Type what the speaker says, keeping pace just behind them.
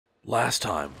Last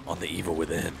time on The Evil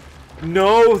Within.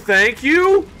 No, thank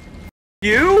you?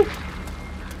 You?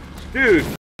 Dude,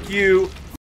 you.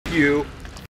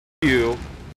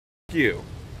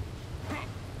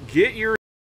 Get your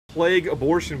plague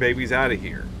abortion babies out of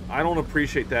here. I don't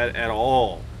appreciate that at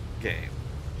all, game.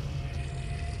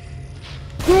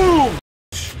 Boom!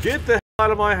 Get the hell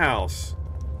out of my house.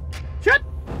 Shut!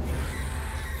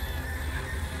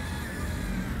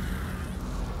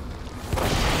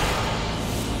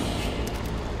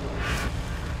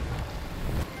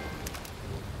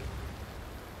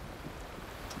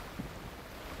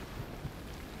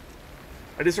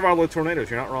 I just survived with tornadoes,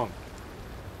 you're not wrong.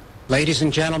 Ladies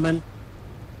and gentlemen,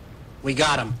 we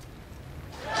got him.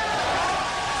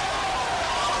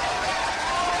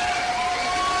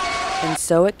 And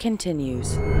so it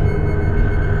continues.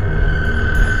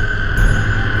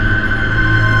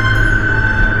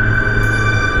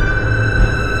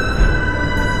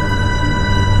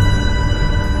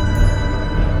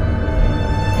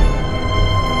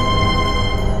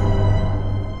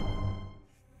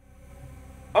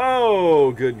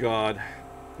 Oh, good God.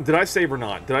 Did I save or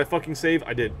not? Did I fucking save?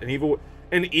 I did. An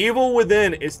Evil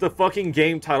Within. It's the fucking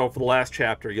game title for the last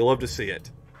chapter. You'll love to see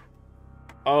it.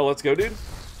 Oh, let's go, dude.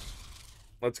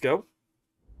 Let's go.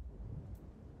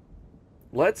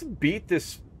 Let's beat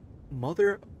this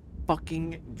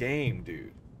motherfucking game,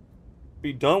 dude.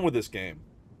 Be done with this game.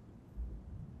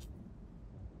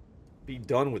 Be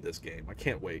done with this game. I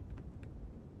can't wait.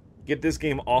 Get this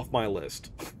game off my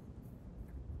list.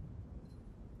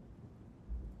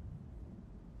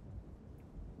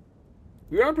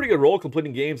 We're on a pretty good roll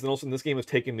completing games, and also this game has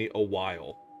taken me a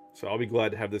while. So I'll be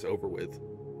glad to have this over with.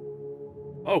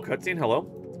 Oh, cutscene,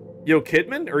 hello. Yo,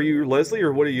 Kidman? Are you Leslie,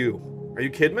 or what are you? Are you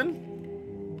Kidman?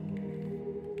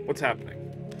 What's happening?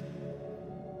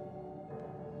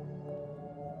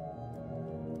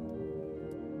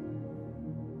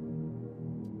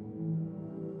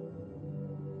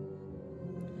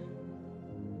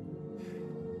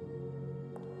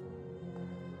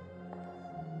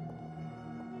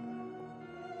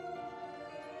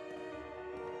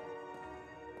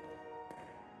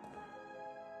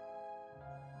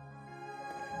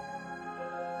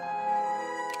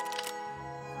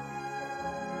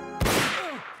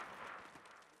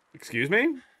 Excuse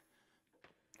me?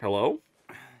 Hello?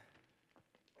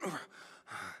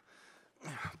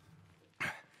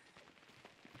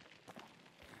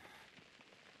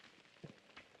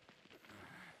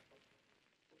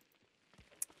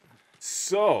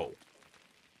 So.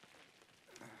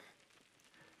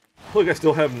 Look, I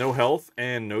still have no health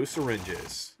and no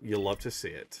syringes. You love to see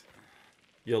it.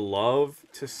 You love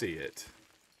to see it.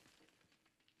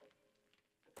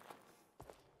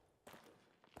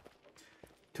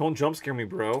 Don't jump scare me,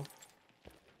 bro.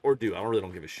 Or do. I really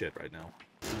don't give a shit right now.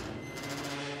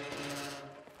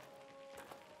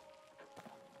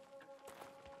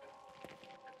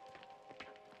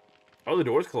 Oh, the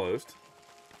door's closed.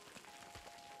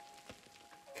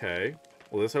 Okay.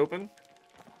 Will this open?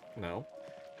 No.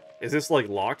 Is this, like,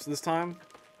 locked this time?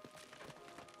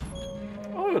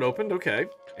 Oh, it opened. Okay.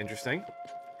 Interesting.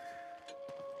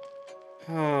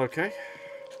 Okay.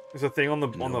 There's a thing on the...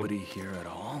 Nobody here at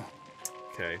all?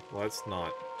 Okay, well that's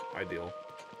not ideal.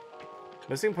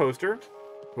 Missing poster.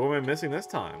 Who am I missing this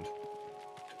time?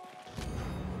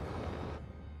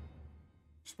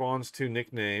 Responds to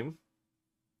nickname.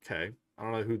 Okay, I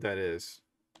don't know who that is.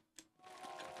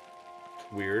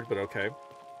 Weird, but okay.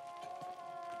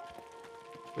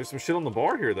 There's some shit on the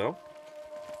bar here, though.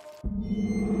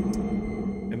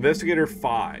 Investigator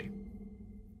Phi.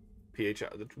 PHI.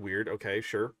 That's weird. Okay,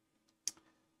 sure.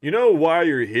 You know why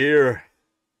you're here?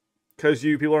 Because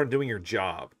you people aren't doing your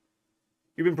job.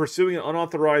 You've been pursuing an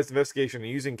unauthorized investigation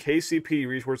and using KCP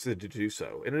resources to do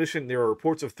so. In addition, there are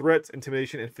reports of threats,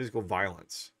 intimidation, and physical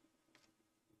violence.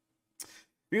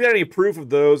 If you got any proof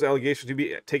of those allegations, you'd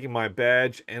be taking my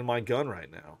badge and my gun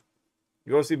right now.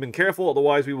 You've obviously been careful,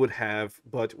 otherwise we would have,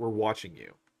 but we're watching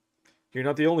you. You're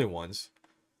not the only ones.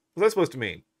 What's that supposed to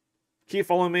mean? Keep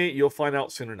following me, you'll find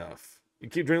out soon enough. You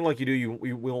keep drinking like you do,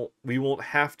 we won't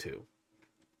have to.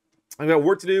 I've got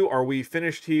work to do. Are we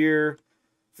finished here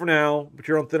for now? But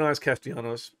you're on thin ice,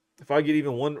 Castellanos. If I get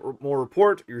even one more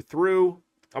report, you're through.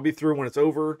 I'll be through when it's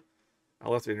over. I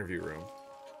left the interview room.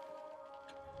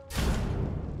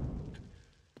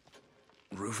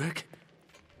 Ruvik?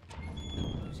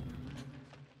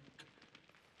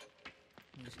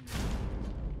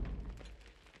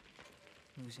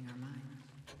 Losing our minds.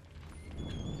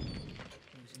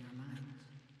 Losing our minds.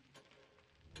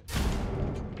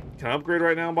 Can I upgrade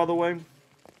right now, by the way?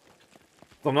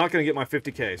 I'm not going to get my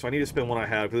 50k, so I need to spend what I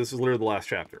have, because this is literally the last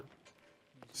chapter.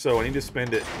 So I need to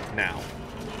spend it now.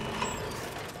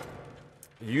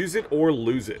 Use it or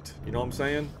lose it. You know what I'm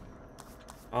saying?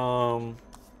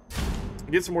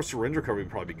 Get some more syringe recovery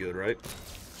would probably be good, right?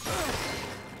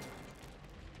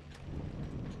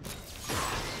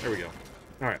 There we go.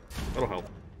 Alright, that'll help.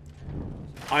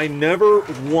 I never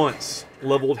once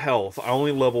leveled health. I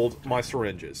only leveled my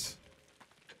syringes.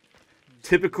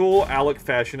 Typical Alek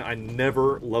fashion, I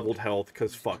never leveled health,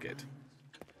 because fuck it.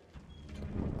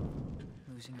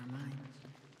 Losing our minds.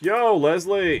 Yo,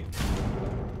 Leslie!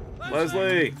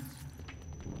 Leslie!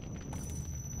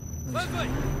 Losing our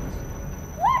minds.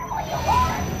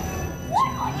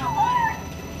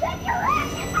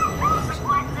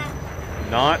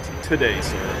 Not today,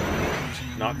 sir.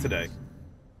 Not today.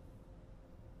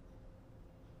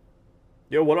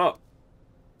 Yo, what up,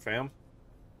 fam?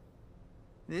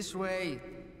 This way.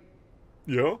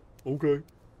 Yeah? Okay.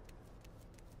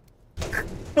 I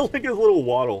like his little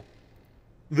waddle.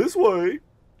 This way.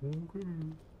 Okay.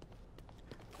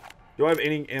 Do I have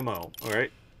any ammo?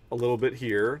 Alright. A little bit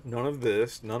here. None of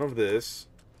this. None of this.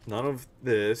 None of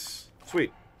this.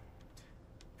 Sweet.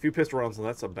 A few pistol rounds and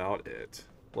that's about it.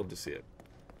 Love to see it.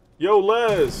 Yo,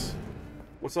 Les!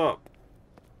 What's up?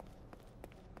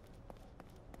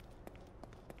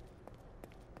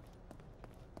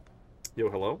 Yo,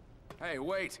 hello? Hey,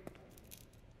 wait.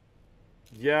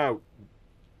 Yeah,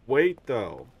 wait,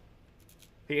 though.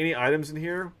 Hey, any items in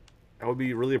here? I would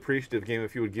be really appreciative, game,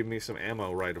 if you would give me some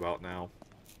ammo right about now.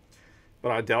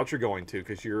 But I doubt you're going to,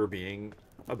 because you're being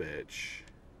a bitch.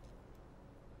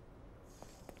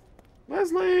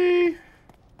 Leslie!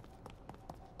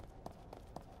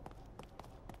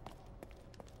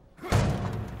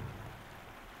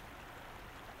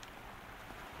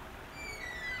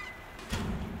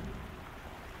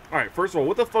 Alright, first of all,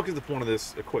 what the fuck is the point of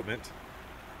this equipment?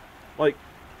 Like,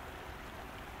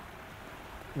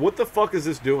 what the fuck is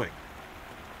this doing?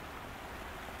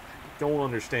 Don't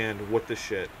understand what this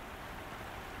shit.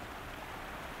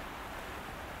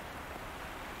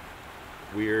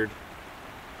 Weird.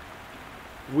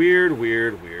 Weird,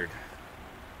 weird, weird.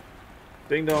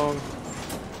 Ding dong.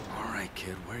 Alright,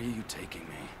 kid, where are you taking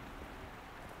me?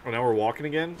 Oh, now we're walking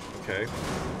again? Okay.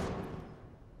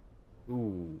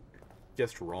 Ooh.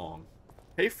 Guessed wrong.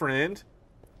 Hey, friend.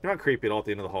 You're not creepy at all at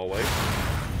the end of the hallway.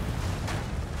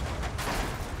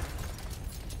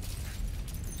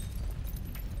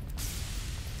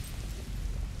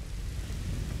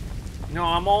 No,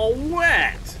 I'm all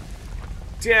wet.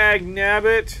 Dag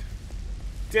nabbit.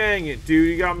 Dang it, dude.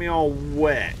 You got me all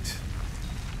wet.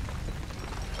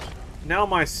 Now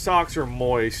my socks are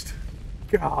moist.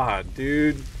 God,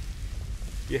 dude.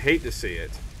 You hate to see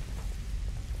it.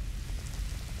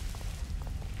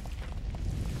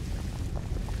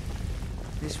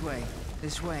 This way.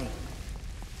 This way.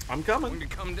 I'm coming. Going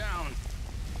to come down.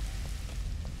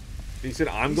 He said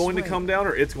I'm This going to way. come down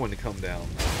or it's going to come down.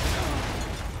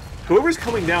 Whoever's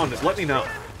coming down, just let me know.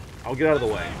 I'll get out of the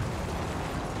way.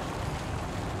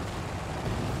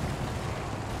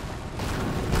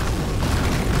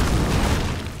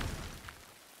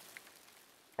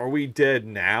 Are we dead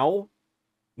now?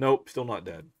 Nope, still not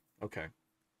dead. Okay.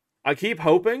 I keep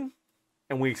hoping,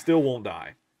 and we still won't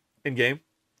die. In-game.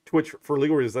 Twitch, for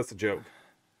legal reasons, that's a joke.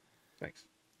 Thanks.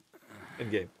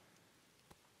 In-game.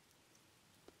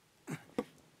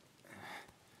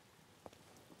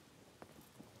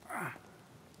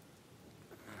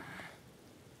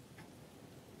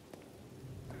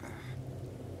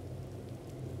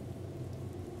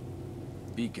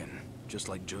 Beacon, just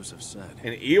like Joseph said.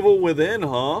 An evil within,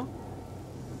 huh?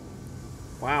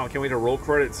 Wow, can't wait to roll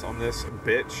credits on this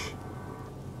bitch.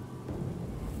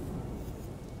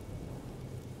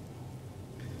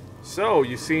 So,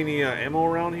 you see any ammo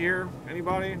around here?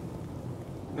 Anybody?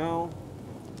 No?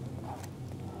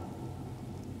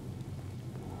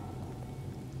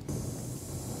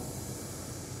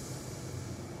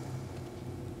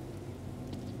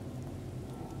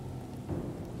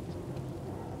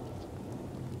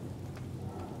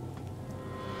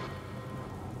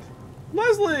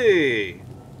 Leslie!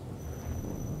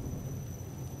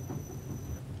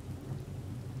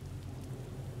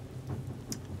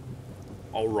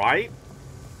 Alright.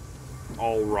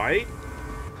 Alright.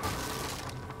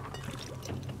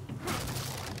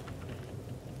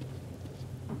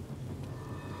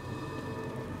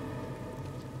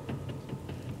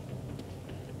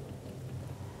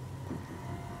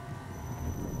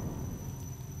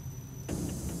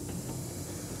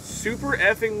 Super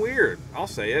effing weird. I'll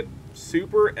say it.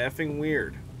 Super effing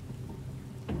weird.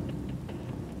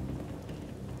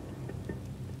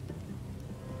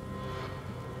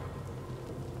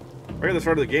 Right at the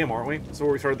start of the game, aren't we? This is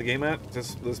where we started the game at?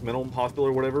 This mental hospital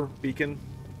or whatever? Beacon?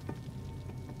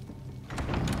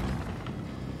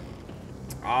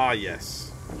 Ah,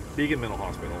 yes. Beacon Mental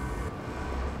Hospital.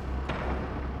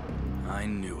 I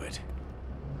knew it.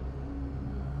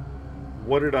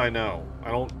 What did I know? I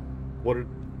don't... What are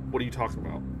you talking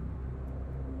about?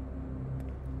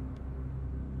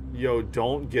 Yo,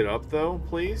 don't get up, though,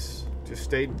 please. Just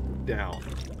stay down.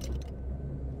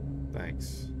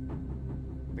 Thanks.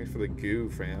 Thanks for the goo,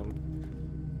 fam.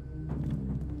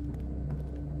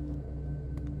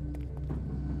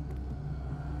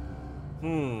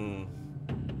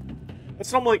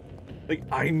 That's what I'm like,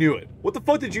 I knew it. What the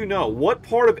fuck did you know? What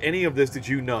part of any of this did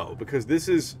you know? Because this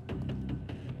is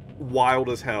wild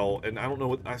as hell, and I don't know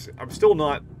what... I'm still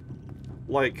not,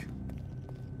 like...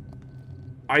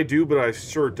 I do, but I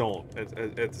sure don't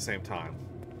at the same time.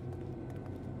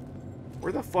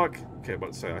 Where the fuck... Okay,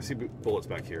 about to say, I see bullets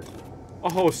back here.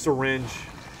 Oh, syringe.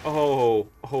 Oh,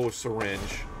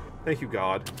 syringe. Thank you,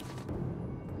 God.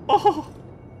 Oh,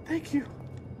 thank you.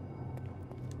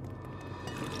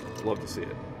 Love to see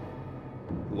it.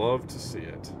 Love to see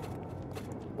it.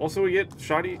 Also, we get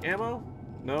shoddy ammo?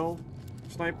 No.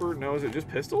 Sniper? No. Is it just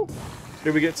pistol?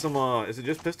 Did we get some, is it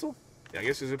just pistol? Yeah, I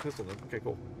guess it's a pistol then. Okay,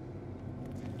 cool.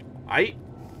 I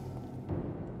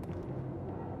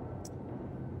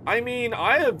mean,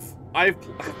 I have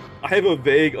a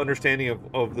vague understanding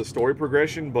of the story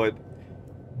progression, but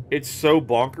it's so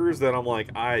bonkers that I'm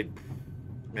like,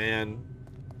 man,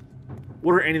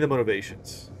 what are any of the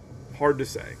motivations? Hard to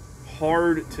say.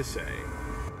 Hard to say.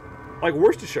 Like,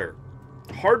 Worcestershire.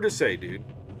 Hard to say, dude.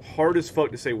 Hard as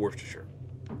fuck to say Worcestershire.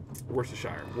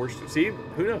 Worcestershire. See?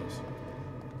 Who knows?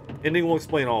 Ending will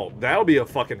explain all. That'll be a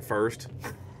fucking first.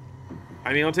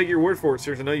 I mean, I'll take your word for it,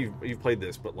 seriously. I know you've played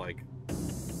this, but, like...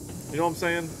 You know what I'm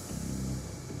saying?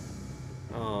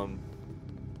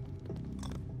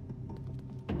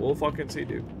 We'll fucking see,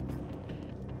 dude.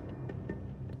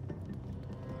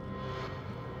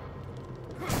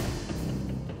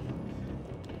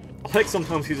 Like,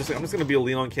 sometimes he's just like, I'm just gonna be a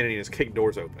Leon Kennedy and just kick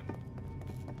doors open.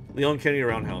 Leon Kennedy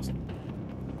roundhouse.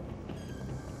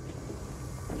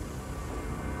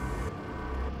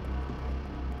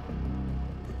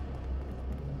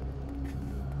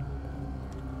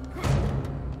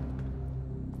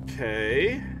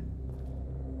 Okay.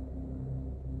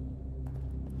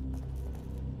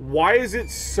 Why is it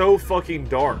so fucking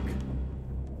dark?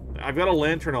 I've got a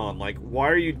lantern on. Like, why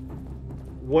are you...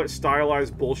 What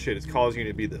stylized bullshit is causing you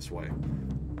to be this way?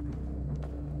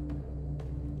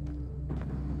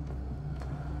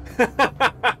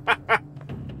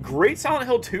 Great Silent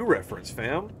Hill 2 reference,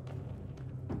 fam.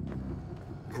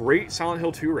 Great Silent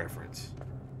Hill 2 reference.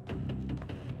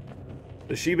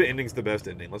 The Shiba ending's the best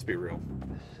ending, let's be real.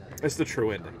 It's the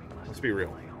true ending. Let's be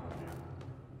real.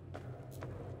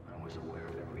 I was aware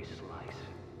of every slice,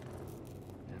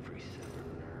 every severed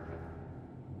nerve,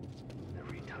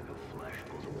 every tug of flesh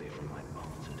pulled away from my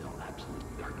bones until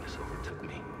absolute darkness overtook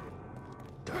me.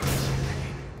 Darkness and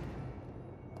pain.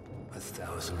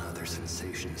 1,000 other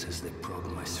sensations as they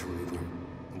probed my cerebrum,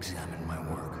 examined my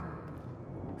work.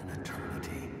 An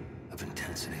eternity of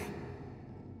intensity,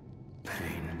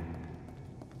 pain,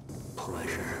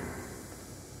 pleasure,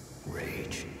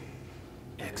 rage,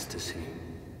 ecstasy,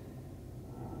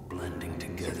 blending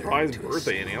together. Surprise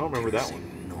birthday, Annie. I don't remember that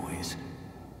one. Noise,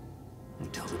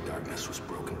 until the darkness was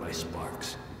broken by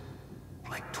sparks,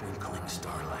 like twinkling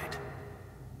starlight.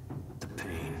 The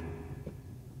pain,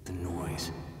 the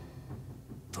noise,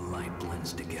 the light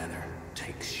blends together,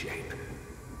 takes shape.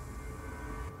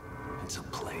 It's a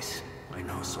place I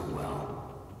know so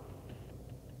well.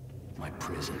 My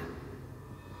prison,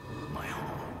 my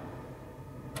home.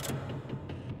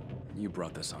 You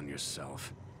brought this on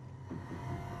yourself.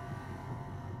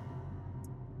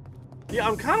 Yeah,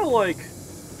 I'm kind of like...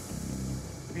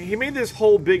 He made this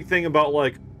whole big thing about,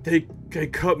 like, they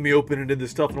cut me open and did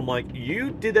this stuff, and I'm like,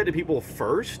 you did that to people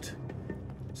first?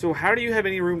 So how do you have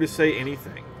any room to say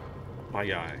anything, my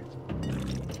guy?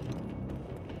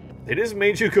 They just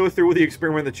made you go through with the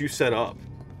experiment that you set up.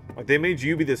 Like, they made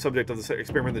you be the subject of the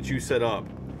experiment that you set up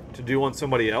to do on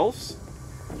somebody else?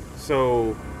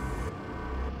 So...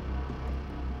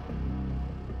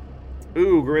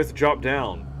 Ooh, Griffith dropped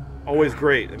down. Always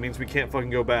great. That means we can't fucking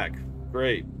go back.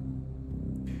 Great.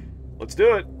 Let's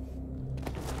do it.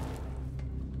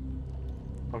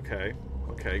 Okay.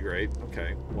 Okay, great.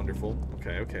 Okay, wonderful.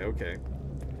 Okay.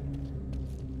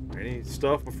 Any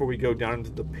stuff before we go down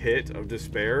into the pit of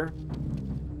despair?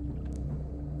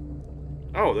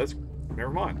 Oh, that's...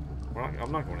 Never mind.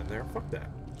 I'm not going in there. Fuck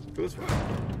that. Let's go this way.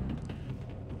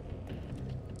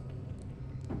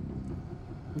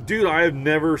 Dude, I have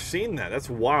never seen that. That's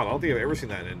wild. I don't think I've ever seen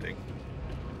that ending.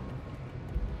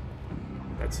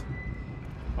 That's...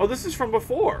 Oh, this is from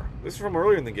before. This is from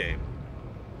earlier in the game.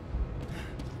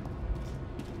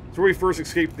 It's where we first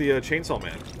escaped the Chainsaw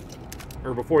Man.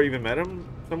 Or before I even met him,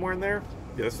 somewhere in there.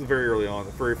 Yeah, this is very early on,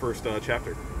 the very first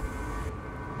chapter.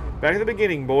 Back at the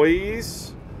beginning,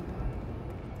 boys.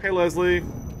 Hey, Leslie.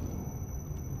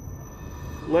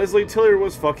 Leslie Tiller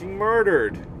was fucking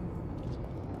murdered.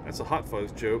 That's a Hot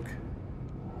Fuzz joke.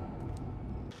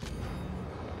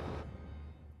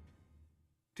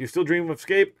 Do you still dream of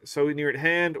escape? So near at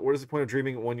hand. What is the point of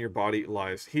dreaming when your body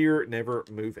lies here, never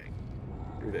moving?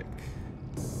 Vic.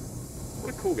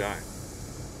 What a cool guy.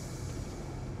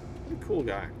 What a cool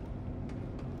guy.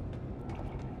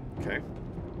 Okay.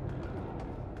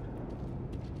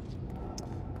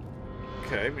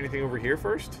 Okay, anything over here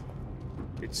first?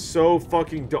 It's so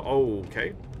fucking oh,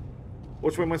 okay.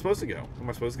 Which way am I supposed to go? Am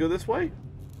I supposed to go this way?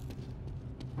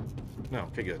 No,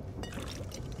 okay, good.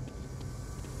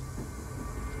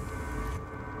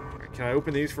 Right, can I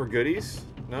open these for goodies?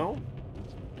 No?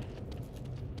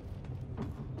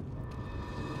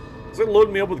 It's like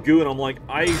loading me up with goo and I'm like,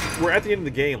 we're at the end of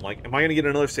the game. Like, am I gonna get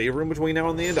another save room between now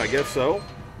and the end? I guess so.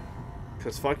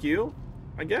 Cause fuck you,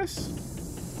 I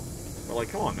guess. But like,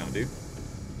 come on now, dude.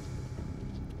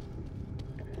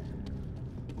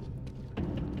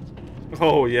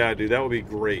 Oh, yeah, dude, that would be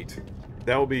great.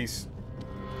 That would be...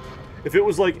 If it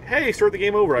was like, hey, start the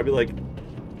game over, I'd be like...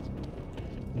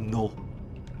 No.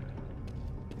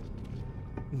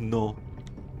 No.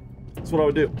 That's what I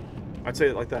would do. I'd say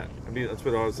it like that. I mean, that's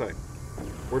what I would say.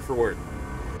 Word for word.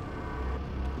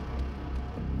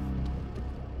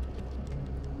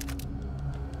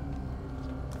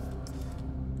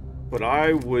 But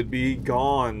I would be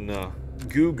gone.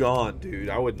 Goo gone, dude.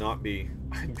 I would not be...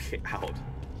 I'd be out.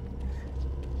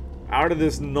 Out of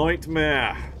this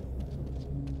nightmare.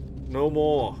 No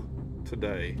more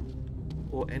today.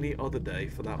 Or any other day,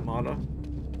 for that matter.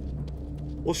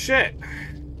 Well, shit.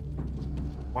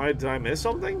 Why, did I miss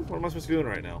something? What am I supposed to be doing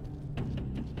right now?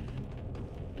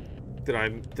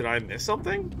 Did I miss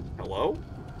something? Hello?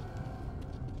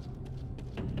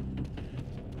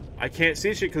 I can't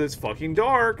see shit because it's fucking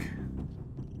dark.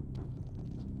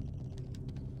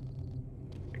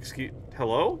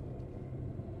 Hello?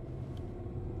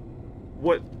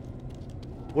 What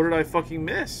did I fucking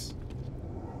miss?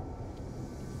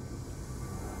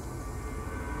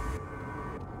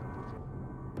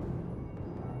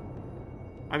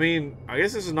 I mean, I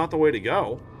guess this is not the way to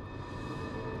go.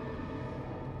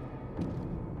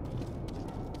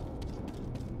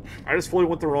 I just fully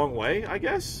went the wrong way, I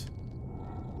guess?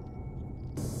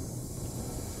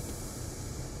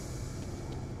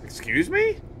 Excuse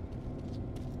me?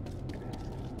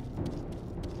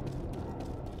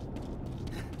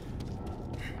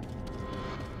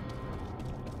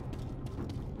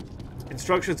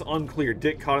 Instructions unclear.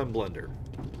 Dick caught in blender.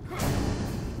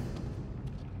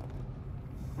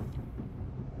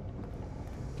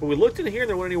 But we looked in here and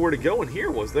there wasn't anywhere to go in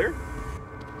here, was there?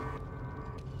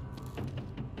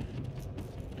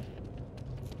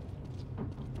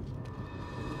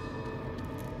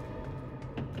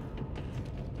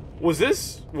 Was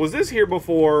this here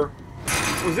before?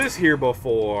 Was this here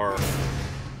before?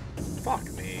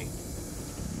 Fuck me.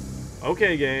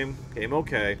 Okay, game. Game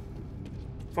okay.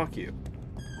 Fuck you.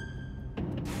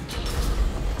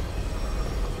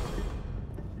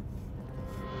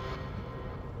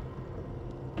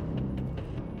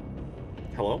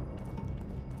 Hello?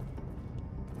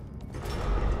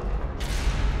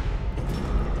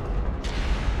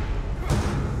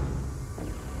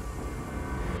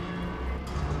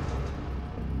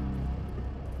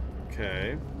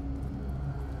 Okay.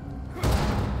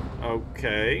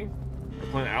 Okay.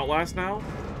 We're playing Outlast now?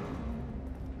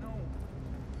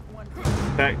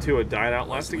 Back to a died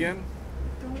Outlast again?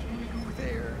 Don't want to go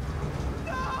there.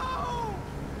 No!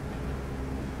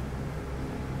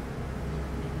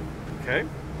 Okay.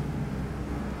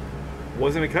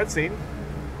 Wasn't a cutscene,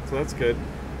 so that's good.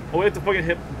 Oh, we have to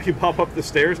fucking pop up the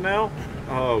stairs now?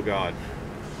 Oh, God.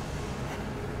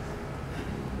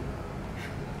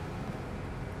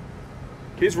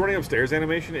 His running upstairs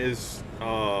animation is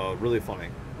really funny,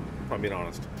 if I'm being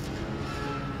honest.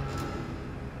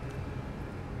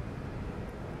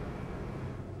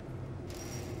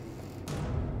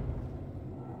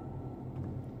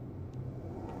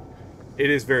 It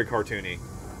is very cartoony.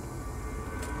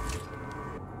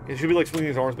 It should be like swinging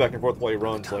his arms back and forth while he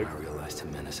runs. Like, I realized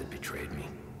Jimenez had betrayed me.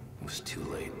 It was too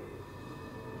late.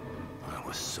 I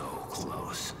was so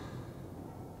close.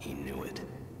 He knew it.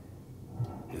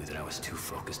 Knew that I was too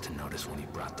focused to notice when he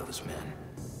brought those men.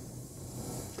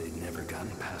 they'd never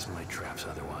gotten past my traps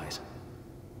otherwise.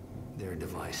 Their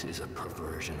device is a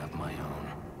perversion of my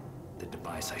own. The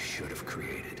device I should have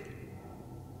created.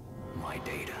 My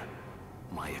data,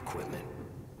 my equipment,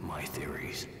 my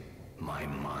theories, my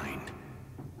mind.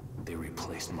 They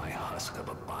replaced my husk of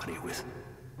a body with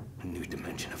a new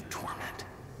dimension of torment.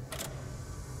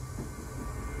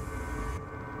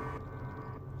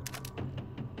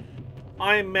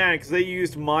 I'm mad because they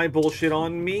used my bullshit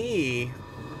on me.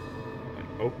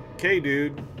 Like, okay,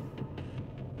 dude.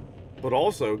 But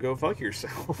also, go fuck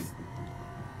yourself.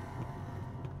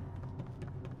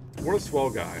 What a swell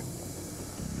guy.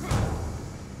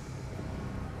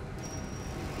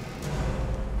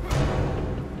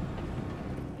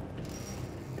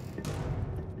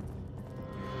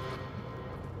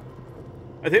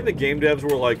 I think the game devs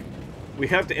were like, we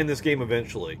have to end this game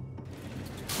eventually.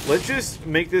 Let's just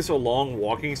make this a long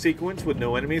walking sequence with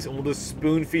no enemies, and we'll just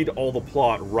spoon feed all the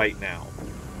plot right now.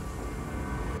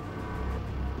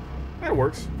 That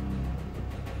works.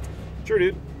 Sure,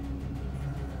 dude.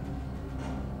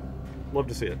 Love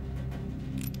to see it.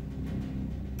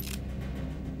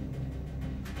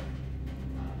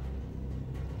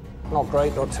 Not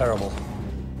great or terrible.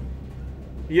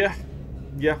 Yeah.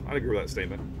 Yeah, I'd agree with that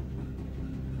statement.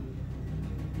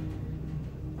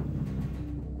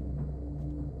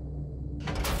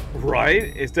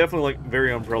 Right? It's definitely like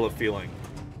very Umbrella feeling.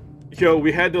 Yo,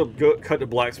 we had to go cut to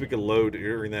black so we could load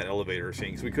during that elevator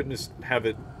scene, because we couldn't just have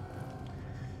it.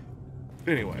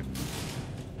 Anyway.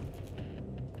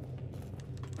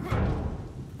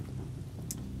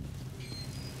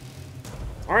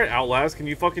 Alright, Outlast, can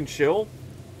you fucking chill?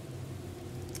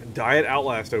 Diet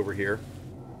Outlast over here.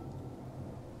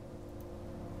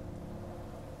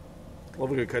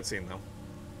 Love a good cutscene, though.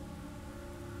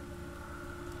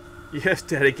 Yes,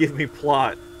 Daddy, give me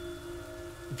plot.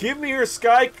 Give me your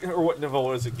sky... Or what, no,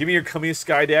 what is it? Give me your cummy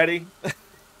sky, Daddy.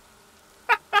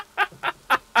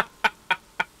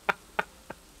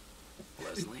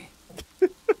 Leslie.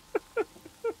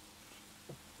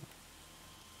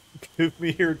 Give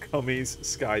me your cummies,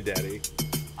 Sky Daddy.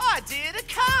 I did a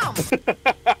come!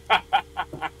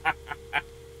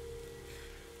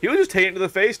 He was just taking it to the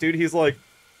face, dude. He's like,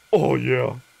 oh,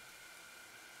 yeah.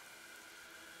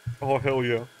 Oh, hell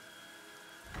yeah.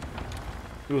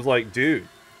 He was like, dude.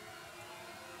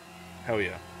 Hell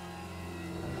yeah.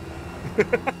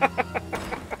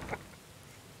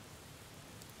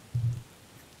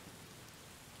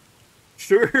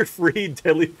 Sugar-free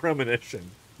deadly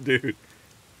premonition. Dude.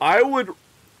 I want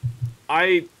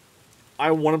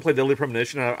to play Deadly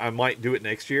Premonition. I might do it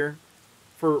next year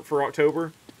for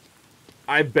October.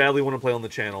 I badly want to play on the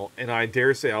channel, and I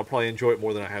dare say I'll probably enjoy it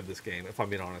more than I have this game, if I'm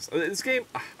being honest. This game,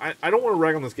 I don't want to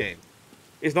rag on this game.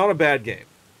 It's not a bad game.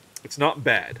 It's not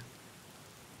bad.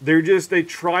 They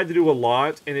tried to do a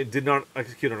lot, and it did not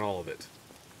execute on all of it.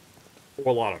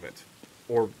 Or a lot of it.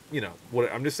 Or, you know,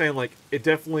 what I'm just saying, like, it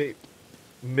definitely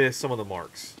missed some of the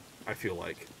marks, I feel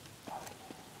like.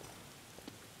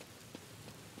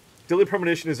 Deadly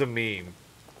Premonition is a meme.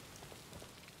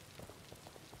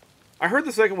 I heard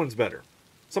the second one's better.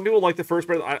 Some people like the first,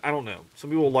 but I don't know. Some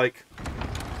people like...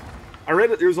 I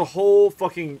read that there's a whole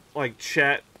fucking, like,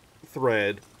 chat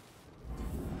thread.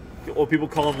 Or people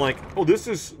call them, like, oh, this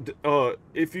is...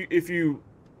 if you...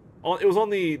 It was on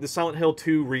the Silent Hill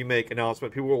 2 remake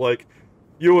announcement. People were like,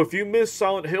 yo, if you miss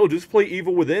Silent Hill, just play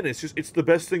Evil Within. It's the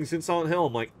best thing since Silent Hill.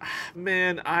 I'm like,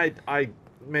 man, I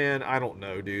don't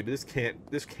know, dude. This can't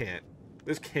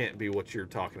be what you're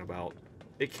talking about.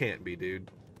 It can't be, dude.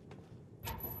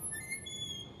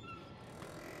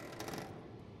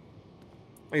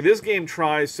 Like, this game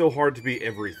tries so hard to be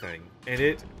everything, and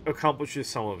it accomplishes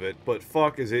some of it, but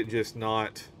fuck is it just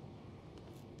not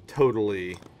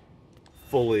totally,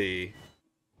 fully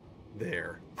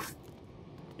there.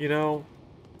 You know?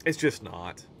 It's just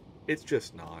not. It's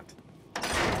just not.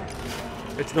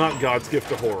 It's not God's gift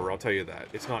to horror, I'll tell you that.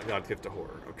 It's not God's gift to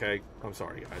horror, okay? I'm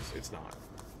sorry, guys. It's not.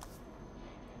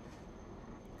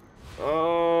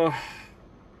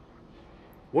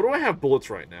 What do I have bullets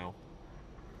right now?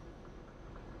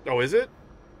 Oh, is it?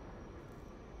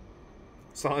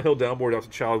 Silent Hill downboard adopts a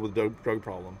child with a drug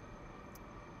problem.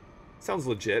 Sounds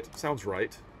legit. Sounds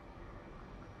right.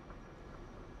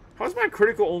 How's my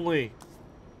critical only...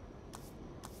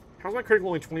 How's my critical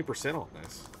only 20% on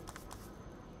this?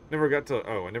 Never got to...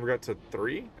 Oh, I never got to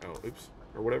 3? Oh, oops.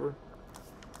 Or whatever.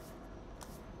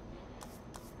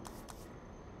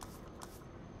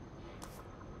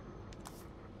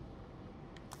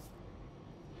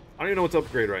 I don't even know what to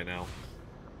upgrade right now.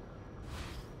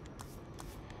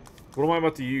 What am I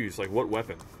about to use? Like, what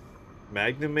weapon?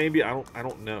 Magnum, maybe? I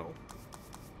don't know.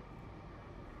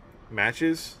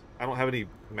 Matches? I don't have any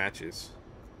matches.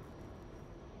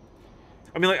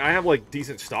 I mean, like, I have, like,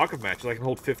 decent stock of matches. I can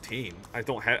hold 15. I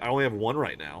only have 1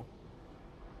 right now.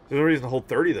 There's no reason to hold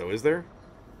 30, though, is there?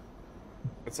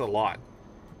 That's a lot.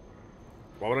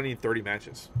 Why would I need 30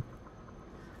 matches?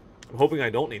 I'm hoping I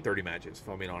don't need 30 matches, if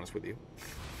I'm being honest with you.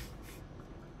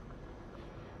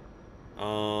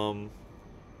 Can't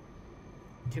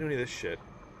do any of this shit.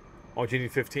 Oh, you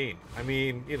need 15. I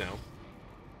mean, you know.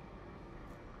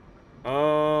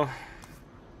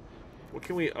 What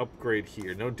can we upgrade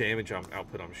here? No damage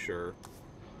output, I'm sure.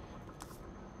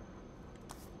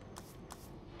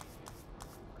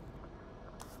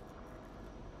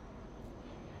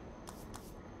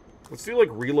 Let's do, like,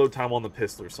 reload time on the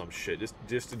pistol or some shit.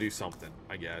 Just to do something,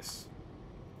 I guess.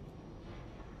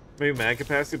 Maybe mag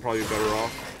capacity would probably be better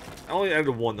off. I only added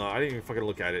 1, though. I didn't even fucking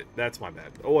look at it. That's my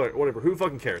bad. Oh, whatever. Who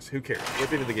fucking cares? Who cares?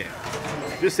 Get into the game.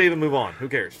 Just save and move on. Who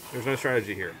cares? There's no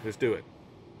strategy here. Just do it.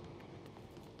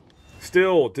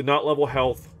 Still, did not level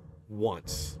health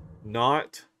once.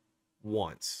 Not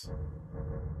once.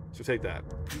 So take that.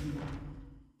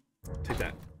 Take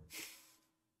that.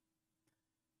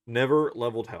 Never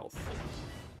leveled health.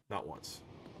 Not once.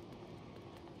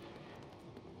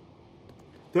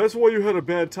 That's why you had a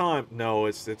bad time. No,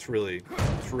 it's really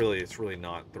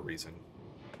not the reason.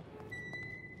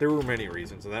 There were many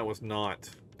reasons, and that was not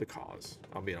the cause.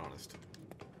 I'll be honest.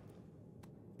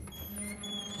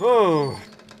 Oh.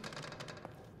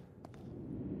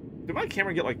 Did my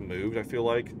camera get, like, moved, I feel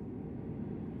like? I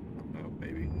don't know,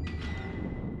 maybe.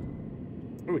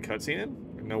 Are we cutscene in?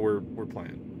 No, we're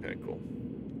playing. Okay, cool.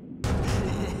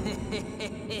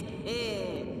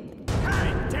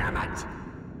 God damn it!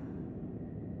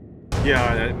 Yeah,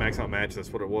 I didn't max out match,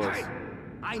 that's what it was.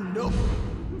 I know.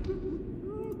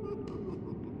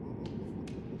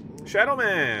 Shadow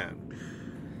Man!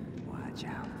 Watch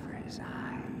out for his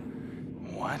eye.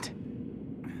 What?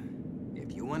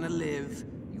 If you want to live,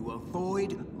 you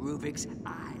avoid Ruvik's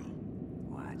eye.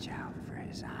 Watch out for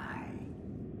his eye.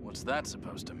 What's that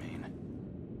supposed to mean?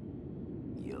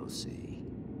 You'll see.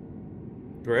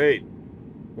 Great.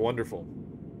 Wonderful.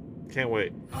 Can't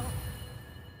wait.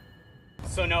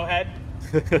 So no head?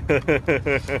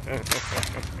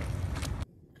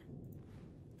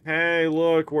 Hey,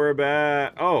 look, we're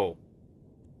back. Oh.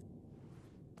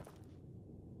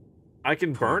 I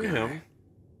can burn him.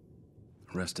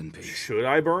 Rest in peace. Should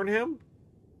I burn him?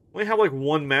 I only have like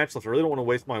 1 match left. I really don't want to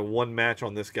waste my 1 match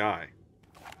on this guy.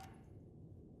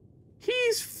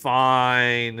 He's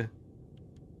fine.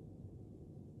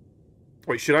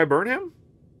 Wait, should I burn him?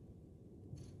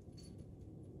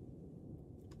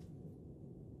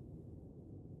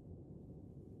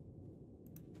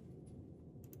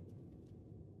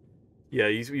 Yeah,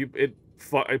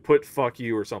 I put fuck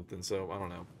you or something, so I don't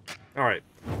know. All right.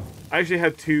 I actually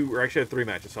had 2, or actually had 3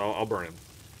 matches, so I'll burn him.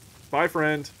 Bye,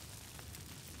 friend.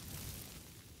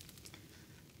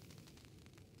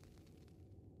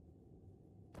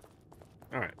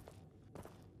 All right.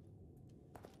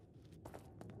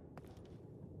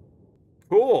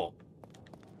 Cool.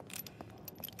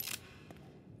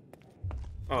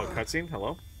 Oh, cutscene?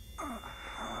 Hello?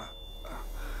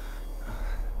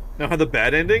 Now had the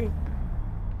bad ending?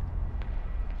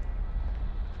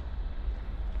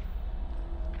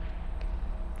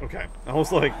 Okay. I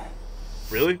was like,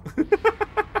 really?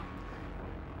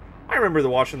 I remember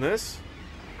watching this.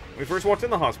 When we first walked in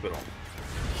the hospital.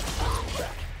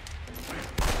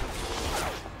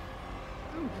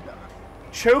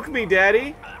 Choke me,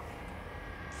 Daddy!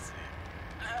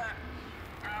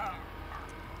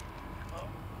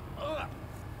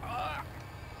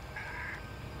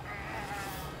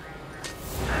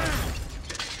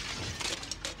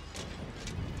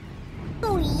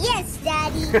 Oh, yes,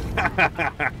 Daddy!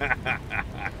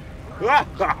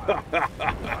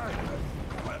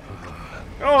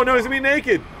 Oh, no, it's me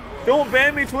naked! Don't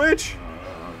ban me, Twitch!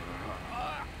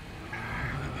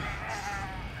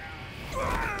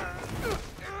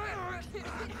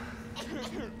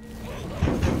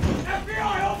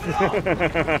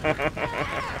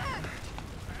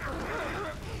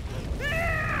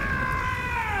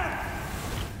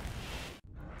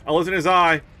 I looked in his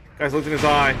eye. Guys, looked in his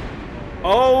eye.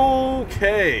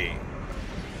 Okay.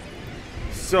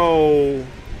 So,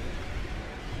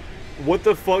 what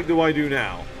the fuck do I do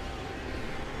now?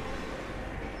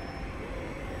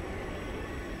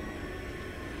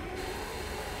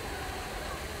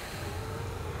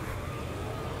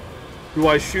 Do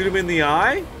I shoot him in the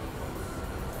eye?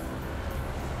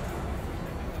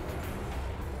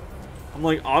 I'm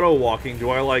like auto walking. Do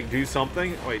I like do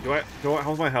something? Wait, do I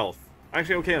how's my health?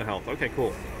 Actually okay on health. Okay,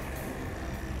 cool.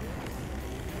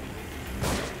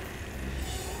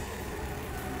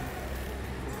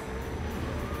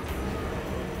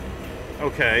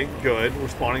 Okay, good. We're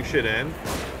spawning shit in.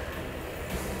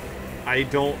 I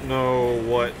don't know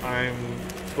what I'm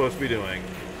supposed to be doing.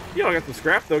 Yo, I got some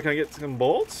scrap, though. Can I get some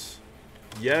bolts?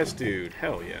 Yes, dude.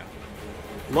 Hell yeah.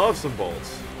 Love some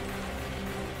bolts.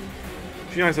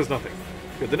 She says nothing.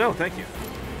 Good to know. Thank you.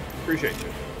 Appreciate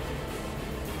you.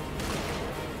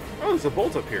 Oh, there's a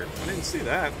bolt up here. I didn't see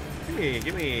that.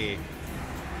 Give me.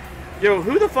 Yo,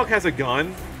 who the fuck has a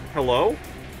gun? Hello?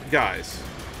 Guys.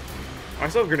 I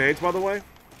still have grenades, by the way.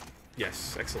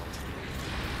 Yes, excellent.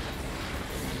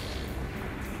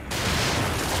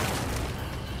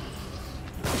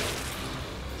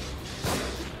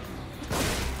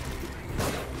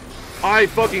 I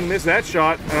fucking missed that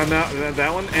shot, and I'm not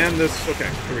that one, and this. Okay,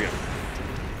 here we go.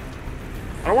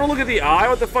 I don't want to look at the eye.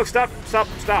 What the fuck? Stop! Stop!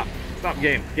 Stop! Stop!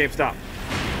 Game! Game! Stop!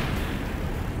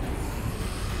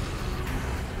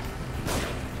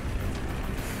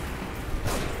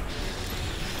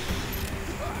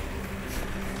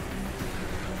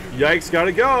 Yikes!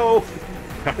 Gotta go!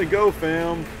 Gotta go,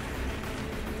 fam.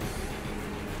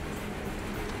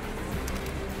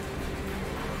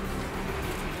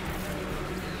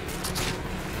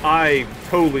 I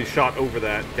totally shot over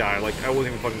that guy. Like, I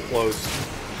wasn't even fucking close.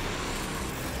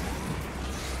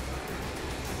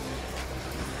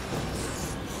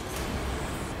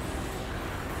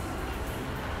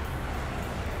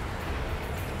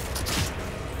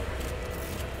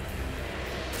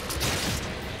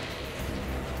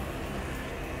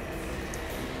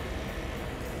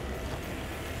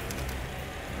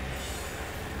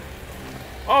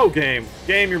 Oh, game.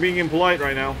 Game, you're being impolite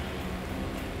right now.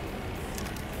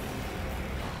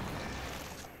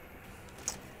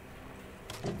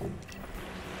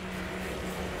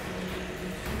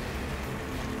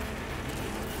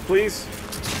 Please.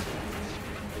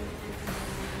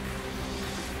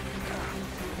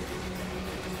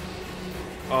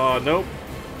 Nope.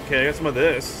 Okay, I got some of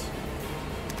this.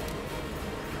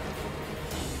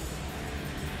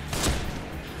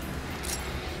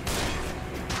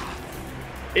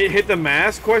 It hit the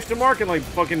mask, question mark, and like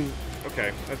fucking...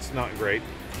 Okay, that's not great.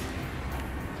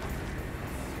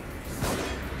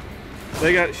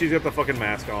 She's got the fucking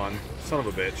mask on. Son of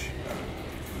a bitch.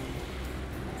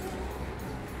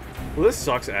 Well, this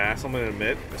sucks ass, I'm gonna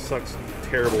admit. This sucks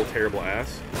terrible, terrible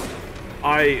ass.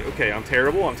 Okay, I'm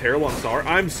terrible, I'm terrible, I'm sorry.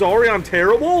 I'm sorry, I'm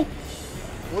terrible?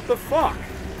 What the fuck?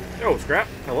 Oh, scrap.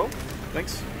 Hello?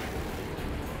 Thanks.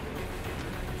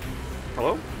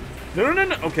 Hello? No.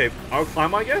 Okay, I'll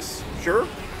climb, I guess? Sure.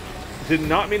 Did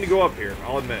not mean to go up here,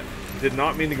 I'll admit. Did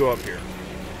not mean to go up here.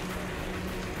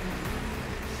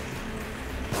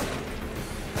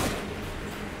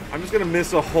 I'm just gonna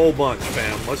miss a whole bunch,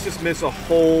 fam. Let's just miss a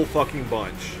whole fucking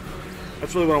bunch.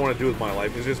 That's really what I want to do with my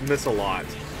life, is just miss a lot.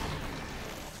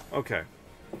 Okay.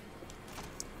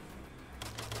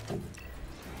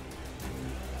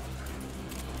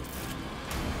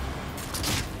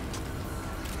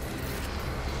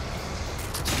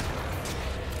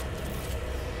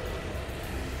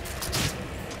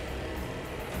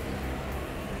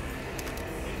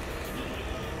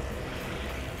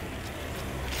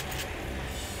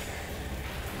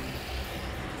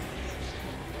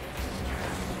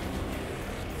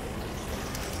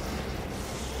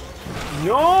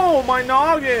 No, my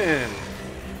noggin!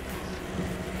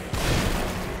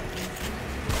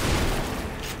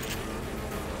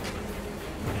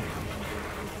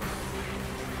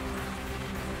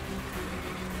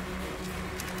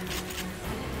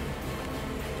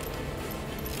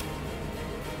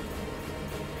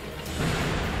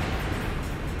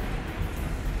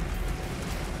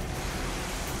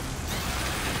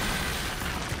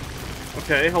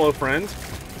 Okay, hello friend.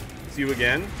 See you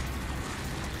again.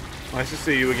 Nice to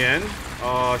see you again.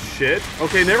 Shit.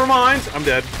 Okay, never mind. I'm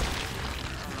dead.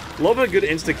 Love a good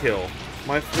insta-kill.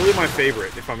 Really my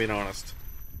favorite, if I'm being honest.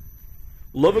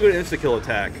 Love a good insta-kill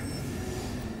attack.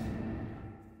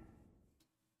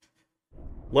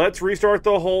 Let's restart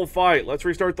the whole fight. Let's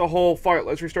restart the whole fight.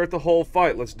 Let's restart the whole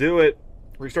fight. Let's do it.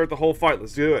 Restart the whole fight.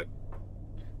 Let's do it.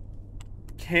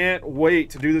 Can't wait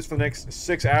to do this for the next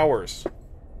 6 hours.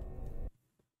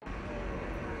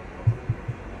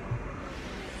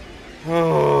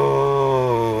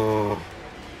 Oh,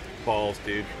 balls,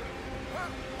 dude.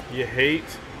 You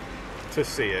hate to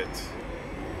see it.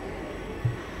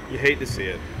 You hate to see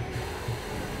it.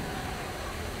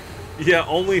 Yeah,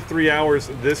 only 3 hours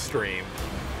this stream.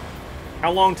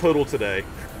 How long total today?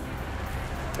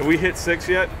 Have we hit 6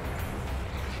 yet?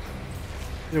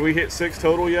 Did we hit 6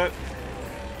 total yet?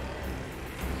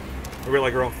 Or we're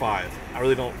like around 5. I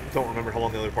really don't remember how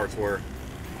long the other parts were.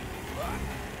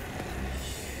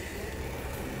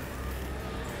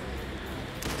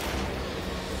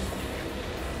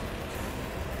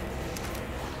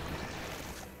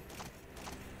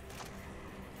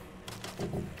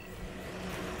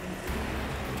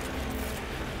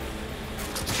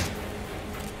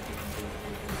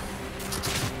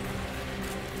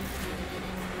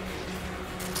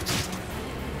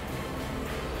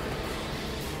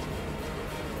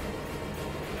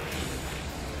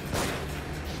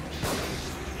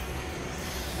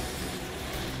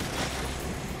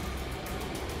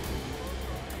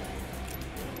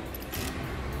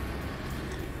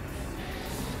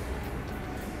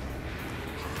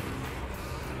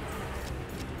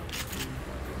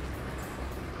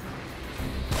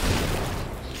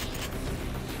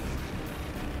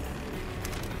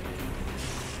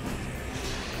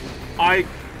 I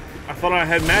thought I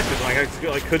had matches. Like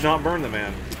I could not burn the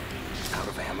man. Out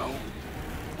of ammo.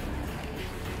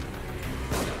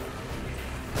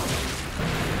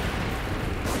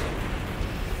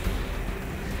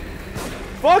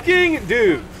 Fucking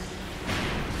dude.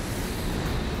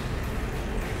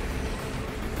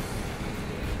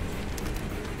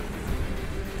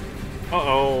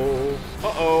 Uh-oh.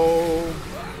 Uh-oh.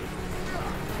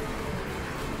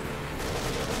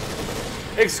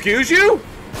 Excuse you?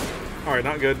 Alright,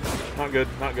 not good. Not good.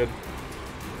 Not good.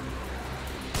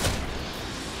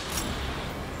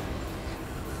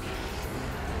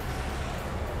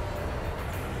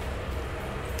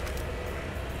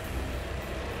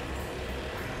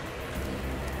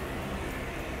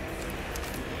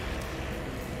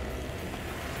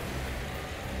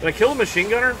 Did I kill a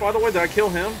machine gunner, by the way? Did I kill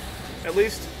him? At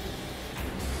least?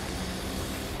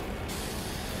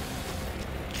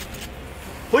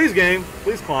 Please, game.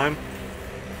 Please climb.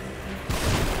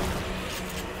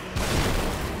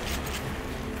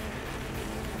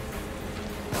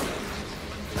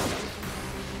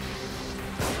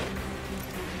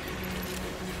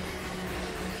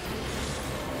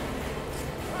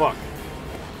 Fuck.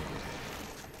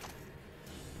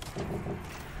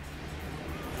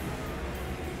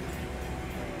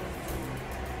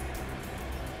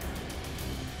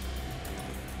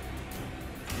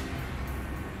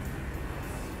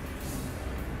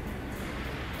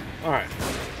 All right.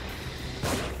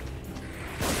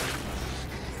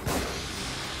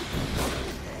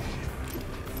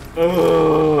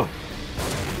 Ugh.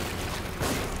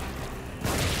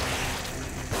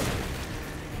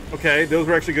 Okay, those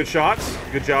were actually good shots.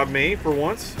 Good job, me, for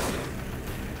once.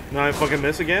 Now I fucking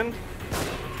miss again.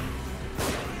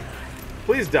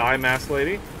 Please die, masked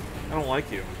lady. I don't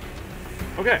like you.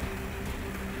 Okay.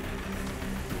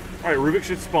 Alright, Rubik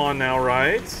should spawn now,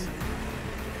 right?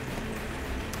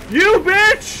 You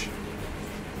bitch!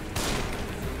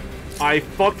 I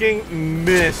fucking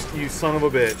missed, you son of a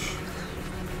bitch.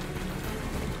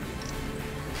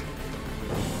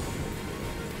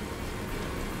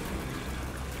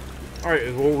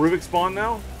 Alright, will Rubik spawn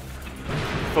now?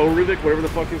 Faux Rubik, whatever the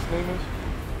fuck his name is.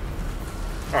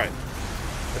 Alright.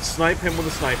 Let's snipe him with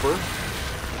a sniper.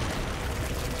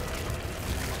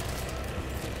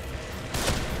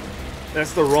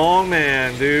 That's the wrong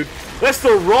man, dude. That's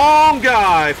the wrong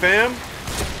guy, fam.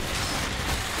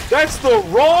 That's the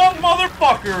wrong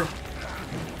motherfucker.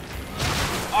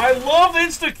 I love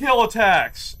insta-kill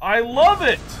attacks. I love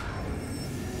it.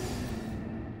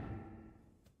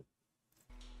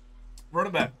 Run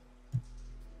it back.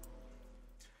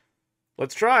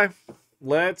 Let's try.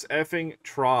 Let's effing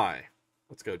try.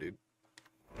 Let's go, dude.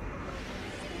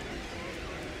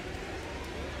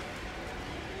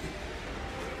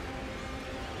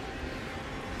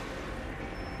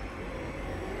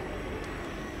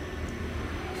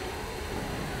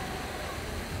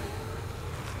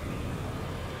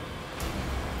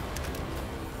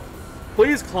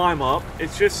 Please climb up.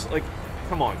 It's just like,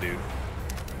 come on, dude.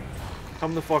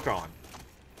 Come the fuck on.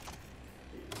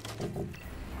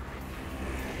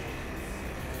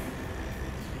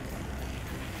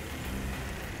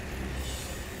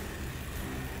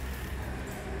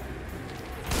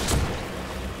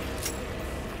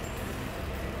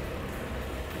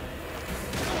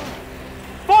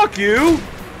 Fuck you!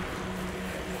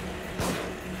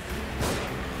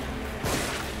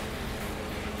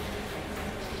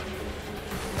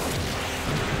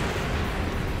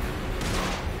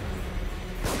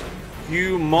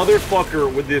 You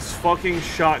motherfucker with this fucking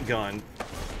shotgun.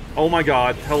 Oh my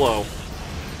god, hello.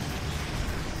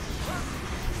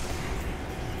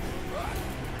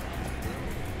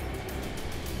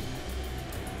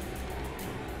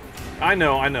 I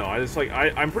know. I just like,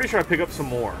 I'm pretty sure I pick up some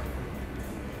more.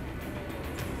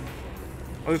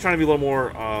 I was trying to be a little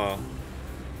more,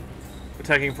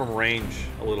 attacking from range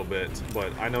a little bit,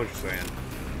 but I know what you're saying.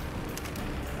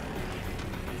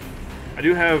 I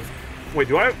do have... Wait,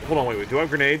 do I... Hold on, wait. Do I have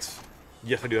grenades?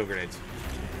 Yes, I do have grenades.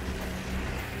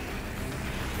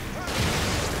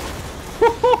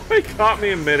 It caught me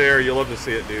in midair. You'll love to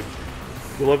see it, dude.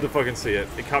 You'll love to fucking see it.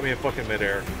 It caught me in fucking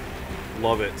midair.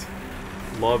 Love it.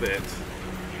 Love it.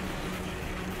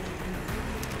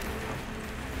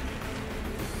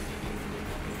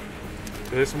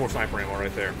 There's some more sniper ammo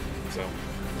right there. So.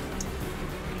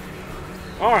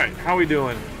 Alright, how we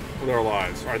doing with our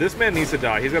lives? Alright, this man needs to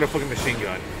die. He's got a fucking machine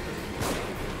gun.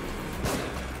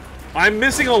 I'm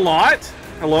missing a lot?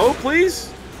 Hello,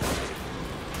 please?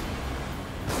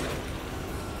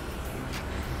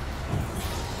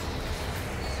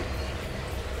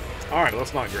 Alright,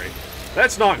 that's not great.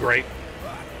 That's not great.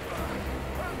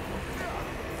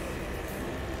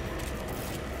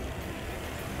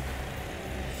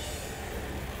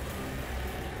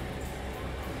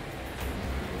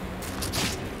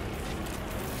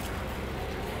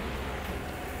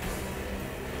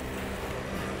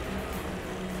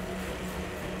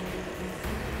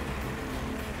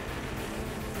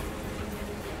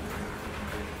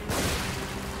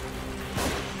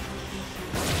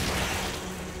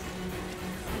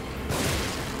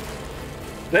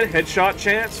 That headshot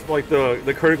chance, like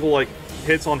the critical like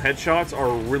hits on headshots are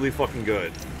really fucking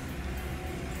good.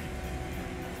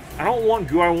 I don't want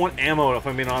goo, I want ammo if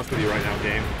I'm being honest with you right now,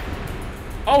 game.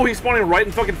 Oh, he's spawning right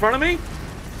in fucking front of me?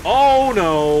 Oh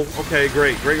no. Okay,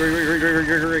 great.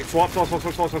 Great. Swap.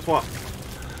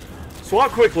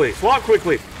 Swap quickly. Swap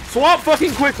quickly. Swap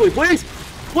fucking quickly, please!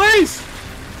 Please!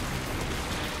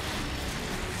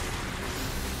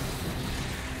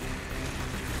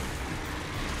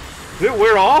 Did it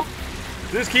wear off?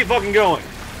 Just keep fucking going.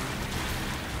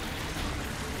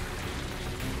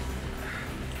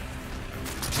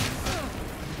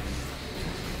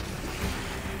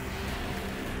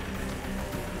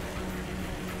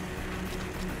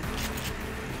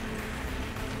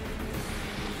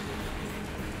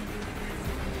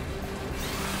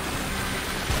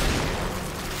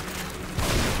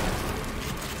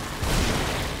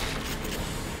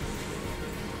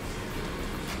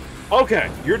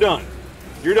 Okay, you're done.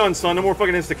 You're done, son. No more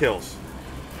fucking insta-kills.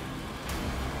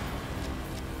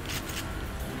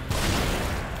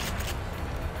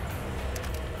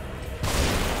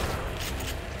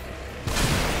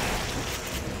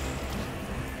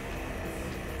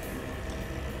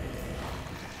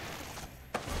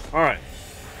 Alright.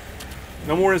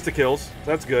 No more insta-kills.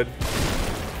 That's good.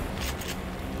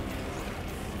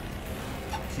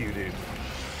 Fuck you, dude.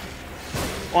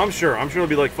 Oh, I'm sure. I'm sure there'll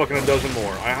be like fucking a dozen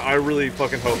more. I really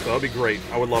fucking hope so. That'd be great.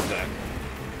 I would love that.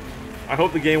 I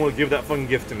hope the game will give that fucking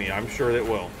gift to me. I'm sure it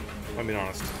will. If I'm being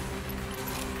honest.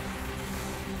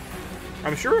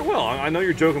 I'm sure it will. I know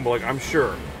you're joking, but like, I'm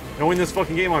sure. Knowing this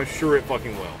fucking game, I'm sure it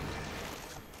fucking will.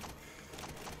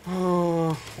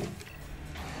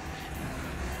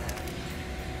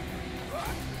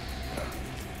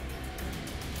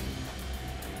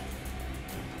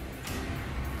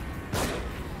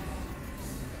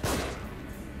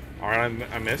 Alright,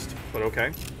 I missed, but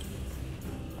okay.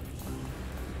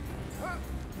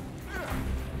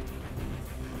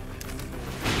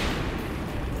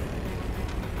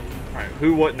 Alright,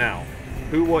 who, what now?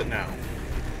 Who, what now?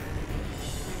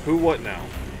 Who, what now?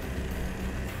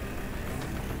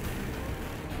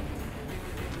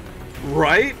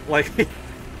 Right? Like...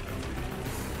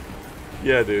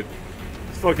 yeah, dude.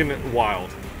 It's fucking wild.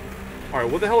 Alright,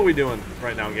 what the hell are we doing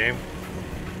right now, game?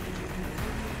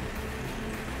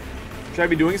 Should I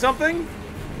be doing something?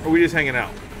 Or are we just hanging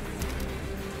out?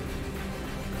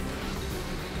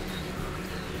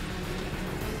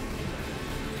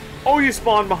 Oh, you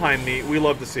spawned behind me. We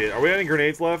love to see it. Are we any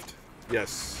grenades left?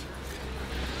 Yes.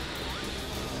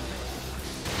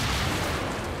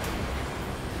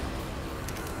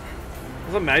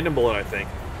 It's a magnum bullet, I think.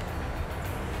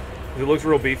 It looks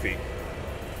real beefy.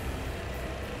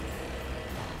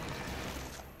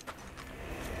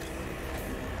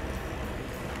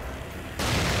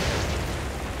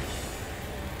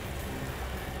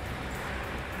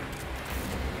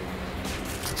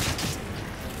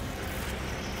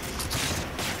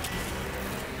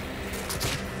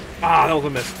 Ah, that was a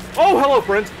miss. Oh, hello,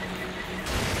 friend.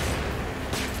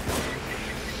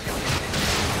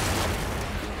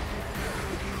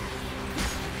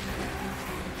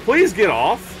 Please get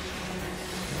off.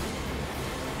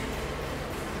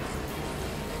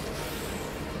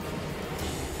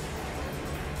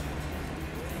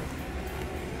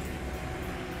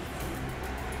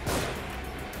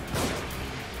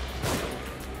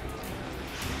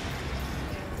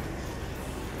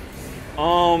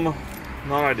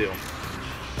 Not ideal.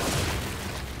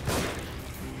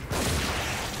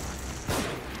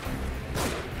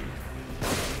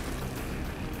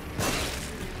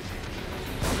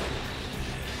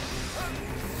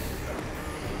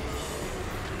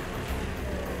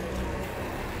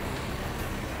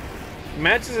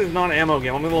 Matches is not ammo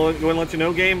game. I'm gonna go ahead and let you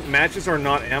know, game. Matches are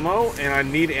not ammo, and I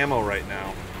need ammo right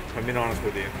now. I'm being honest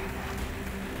with you.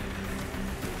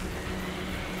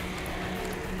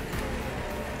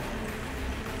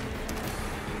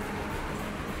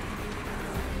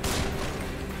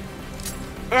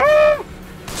 Ah!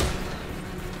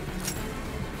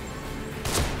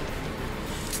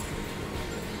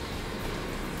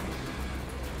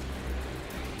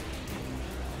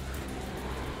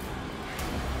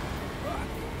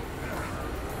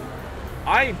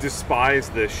 I despise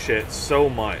this shit so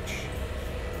much.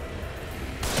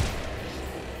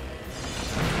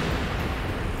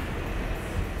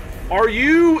 Are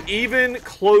you even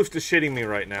close to shitting me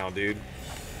right now, dude?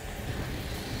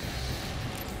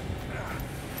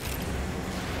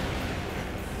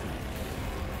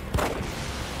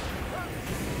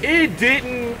 It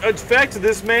didn't affect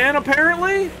this man,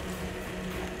 apparently?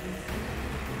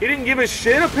 He didn't give a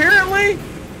shit, apparently?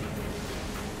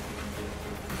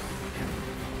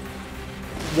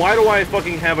 Why do I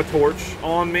fucking have a torch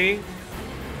on me?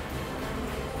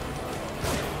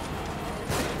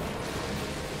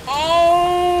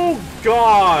 Oh,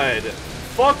 God.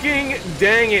 Fucking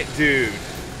dang it, dude.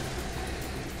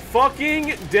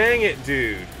 Fucking dang it,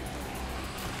 dude.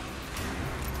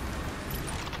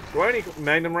 Do I have any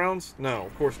Magnum rounds? No,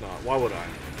 of course not. Why would I?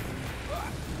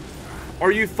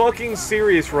 Are you fucking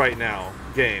serious right now,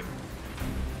 game?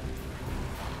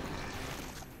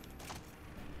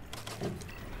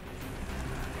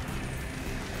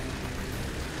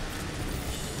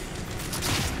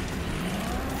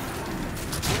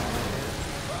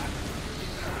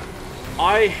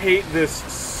 I hate this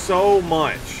so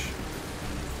much.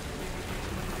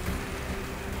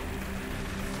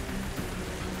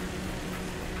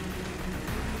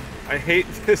 I hate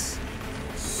this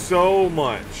so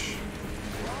much.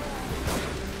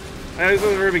 I was at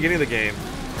the very beginning of the game.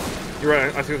 You're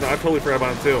right, I totally forgot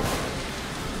about him too.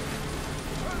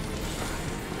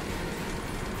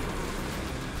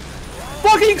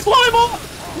 Fucking climb up!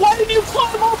 Why didn't you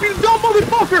climb up, you dumb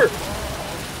motherfucker?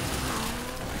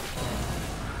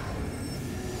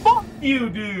 Fuck you,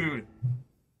 dude!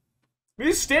 You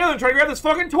just stand there and try to grab this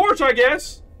fucking torch, I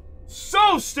guess.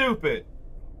 So stupid.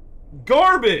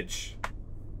 Garbage.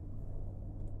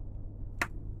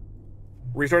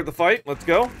 Restart the fight. Let's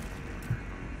go.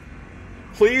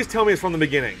 Please tell me it's from the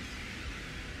beginning.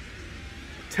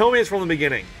 Tell me it's from the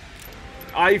beginning.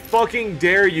 I fucking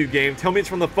dare you, game. Tell me it's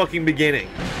from the fucking beginning.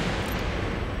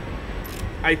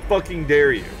 I fucking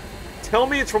dare you. Tell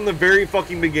me it's from the very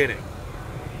fucking beginning.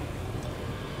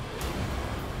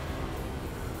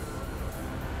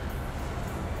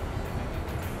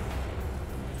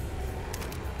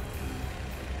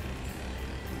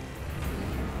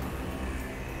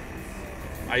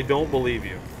 I don't believe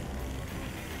you.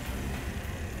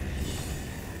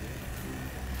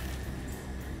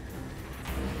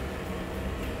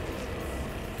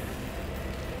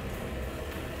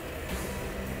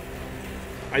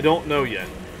 I don't know yet.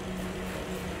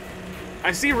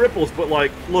 I see ripples, but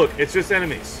like, look, it's just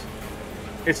enemies.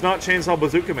 It's not Chainsaw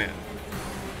Bazooka Man.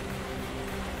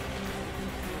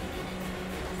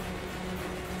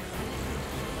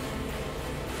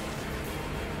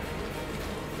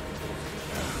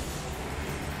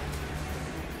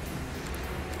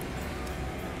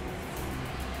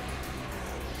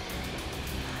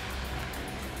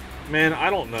 Man, I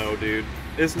don't know, dude.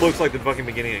 This looks like the fucking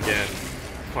beginning again,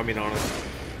 if I'm being honest.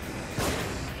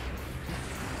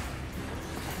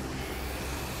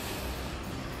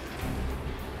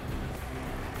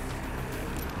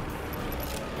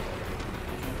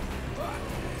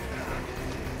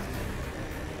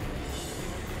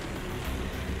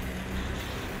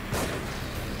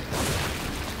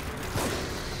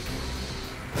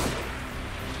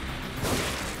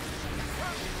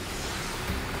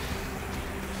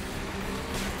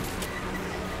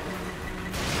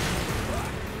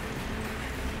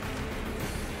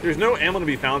 There's no ammo to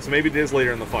be found, so maybe it is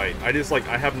later in the fight. I just, like,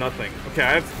 I have nothing. Okay,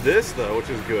 I have this, though, which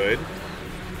is good.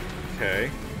 Okay.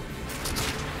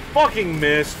 Fucking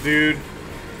missed, dude.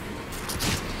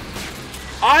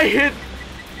 I hit...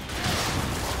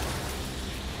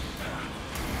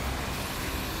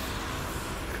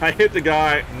 I hit the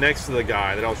guy next to the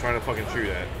guy that I was trying to fucking shoot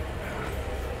at.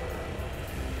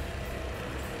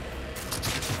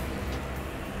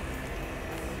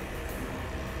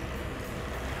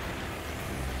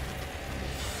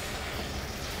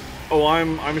 Oh,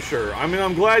 I'm sure. I mean,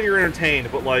 I'm glad you're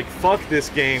entertained, but, like, fuck this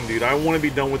game, dude. I want to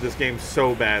be done with this game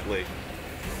so badly.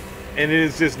 And it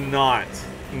is just not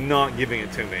giving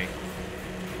it to me.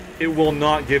 It will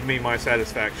not give me my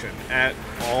satisfaction at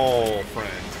all,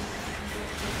 friend.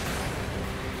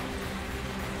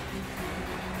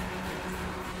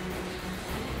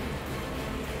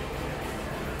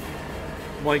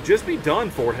 I'm like, just be done,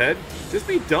 forehead. Just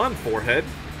be done, forehead.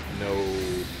 No.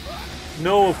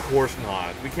 No, of course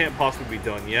not. We can't possibly be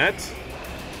done yet.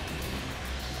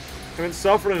 Haven't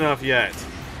suffered enough yet.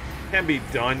 Can't be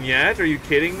done yet. Are you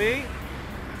kidding me?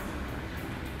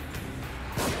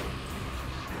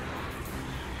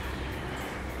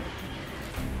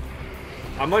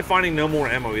 I'm like finding no more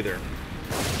ammo either.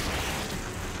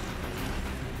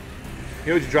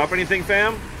 Yo, did you drop anything,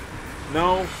 fam?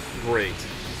 No? Great.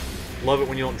 Love it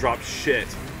when you don't drop shit.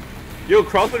 Yo,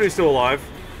 Crossbow's still alive.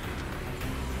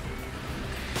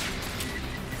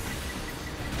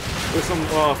 There's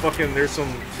some, there's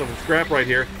some scrap right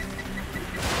here.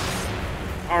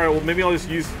 Alright, well, maybe I'll just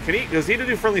use... Does he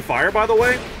do friendly fire, by the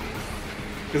way?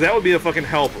 Because that would be a fucking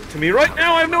help to me right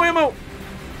now. I have no ammo!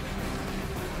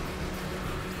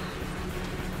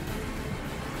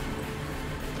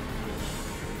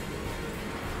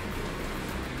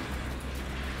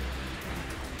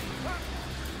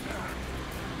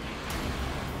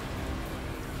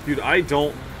 Dude, I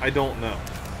don't know.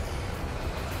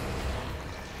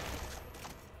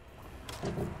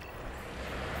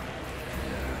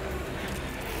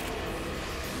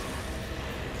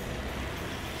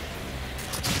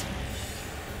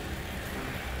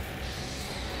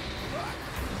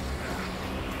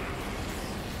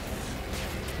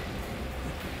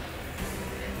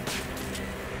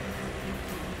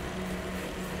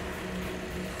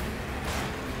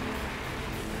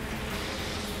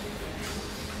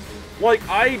 Like,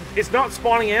 it's not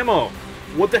spawning ammo.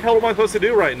 What the hell am I supposed to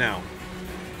do right now?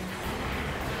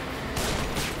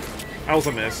 That was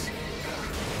a miss.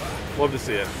 Love to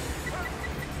see it.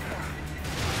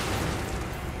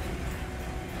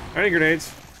 Any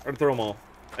grenades? Or to throw them all.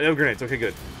 I have grenades. Okay,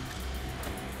 good.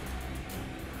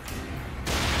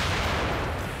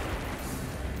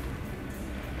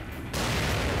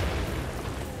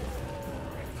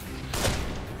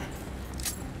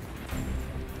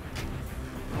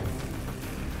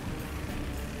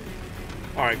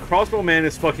 Alright, Crossbow Man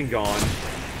is fucking gone.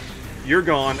 You're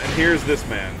gone, and here's this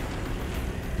man.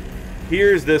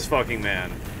 Here's this fucking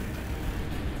man.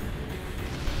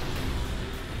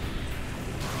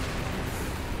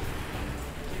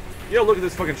 Yo, look at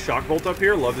this fucking shock bolt up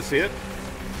here. Love to see it.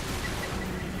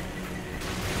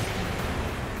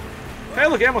 Hey,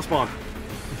 look, ammo spawn.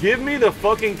 Give me the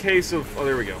fucking case of... Oh,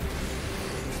 there we go.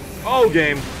 Oh,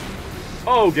 game.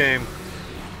 Oh, game.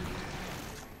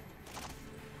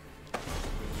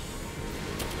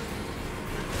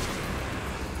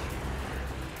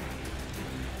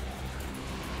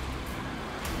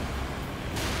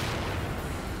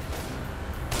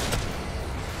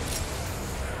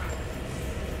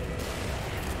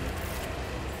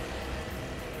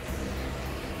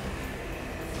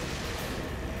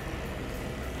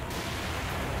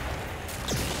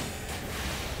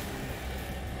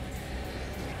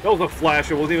 That was a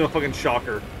flash, it wasn't even a fucking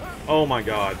shocker. Oh my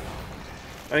god.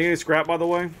 I get any scrap, by the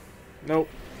way? Nope.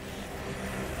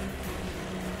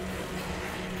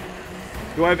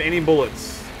 Do I have any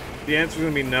bullets? The answer is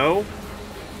gonna be no.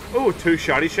 Oh, 2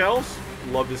 shoddy shells.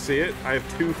 Love to see it. I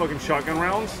have 2 fucking shotgun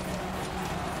rounds.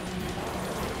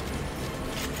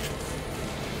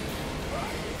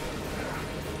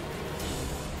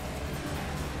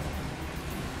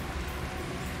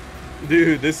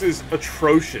 Dude, this is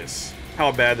atrocious. How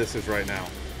bad this is right now.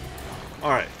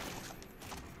 Alright.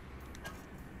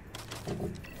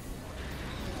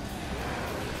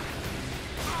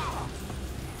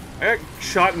 I got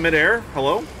shot in midair.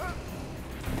 Hello?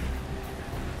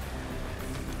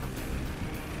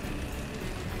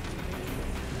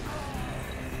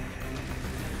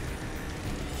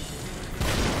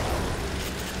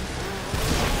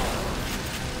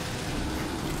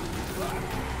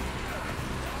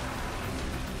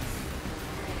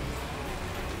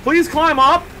 Please climb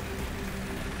up!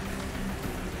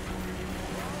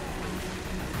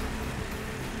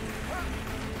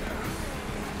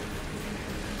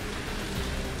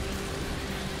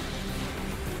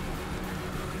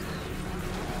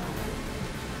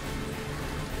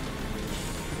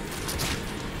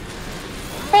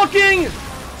 Fucking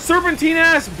serpentine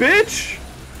ass bitch!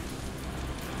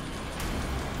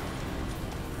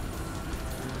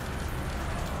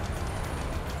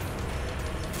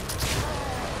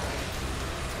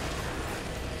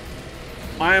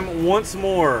 I am once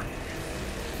more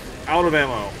out of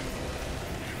ammo.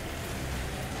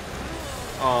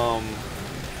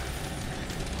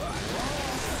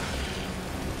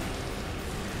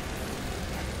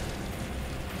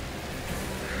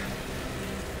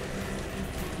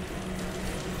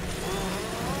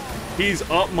 He's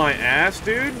up my ass,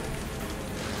 dude.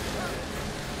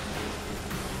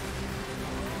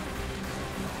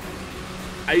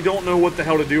 I don't know what the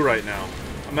hell to do right now.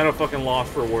 I'm at a fucking loss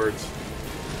for words.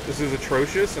 This is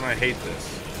atrocious, and I hate this.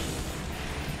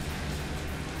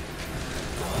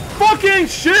 Fucking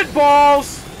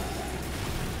shitballs!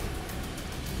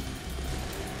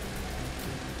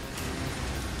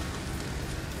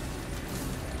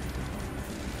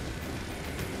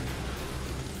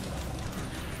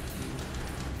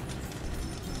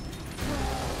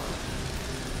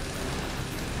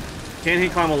 Can he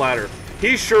climb a ladder?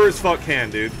 He sure as fuck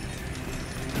can, dude.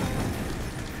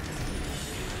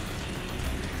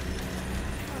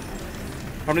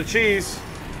 Come to cheese.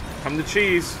 Come to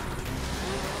cheese.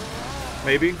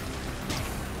 Maybe.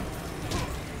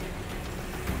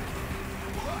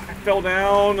 I fell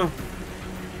down.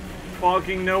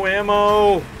 Fucking no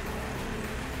ammo.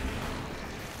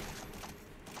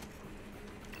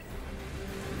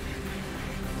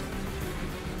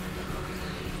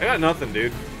 I got nothing,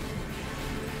 dude.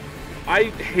 I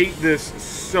hate this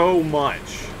so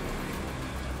much.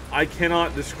 I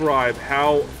cannot describe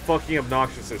how fucking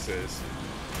obnoxious this is.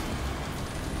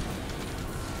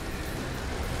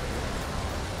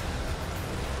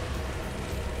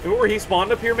 Where he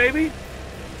spawned up here, maybe?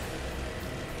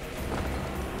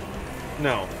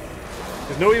 No.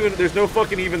 There's no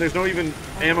even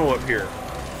ammo up here.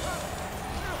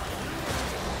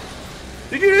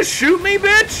 Did you just shoot me,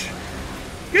 bitch?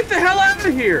 Get the hell out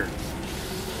of here!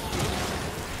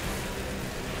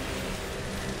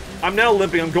 I'm now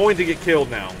limping. I'm going to get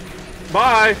killed now.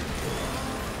 Bye!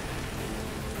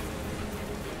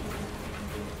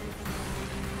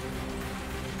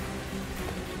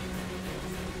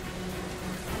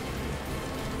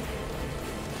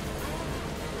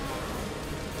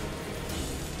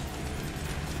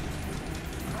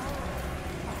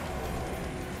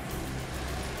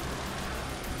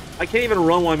 I can't even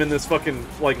run while I'm in this fucking,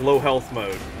 like, low health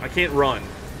mode. I can't run.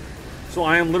 So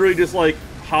I am literally just, like,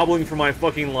 hobbling for my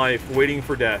fucking life, waiting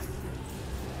for death.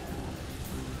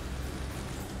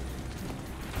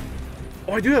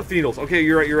 Oh, I do have needles. Okay,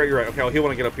 you're right. Okay, I'll heal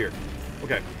when I get up here.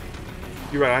 Okay.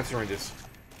 You're right, I have syringes.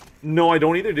 No, I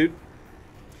don't either, dude.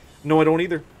 No, I don't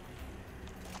either.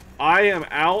 I am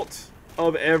out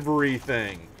of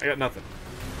everything. I got nothing.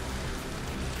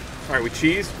 Alright, we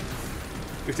cheese.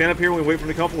 We stand up here and we wait for him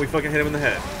to come up and we fucking hit him in the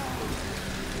head.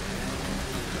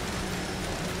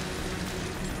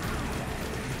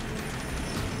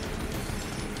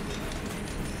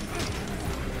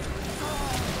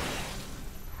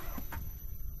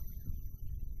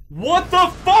 What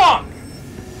the fuck?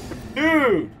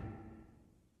 Dude!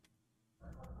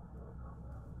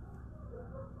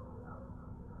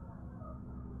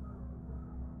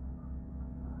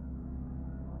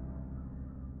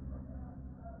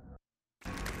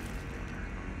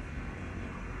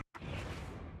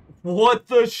 What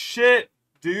the shit,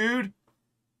 dude?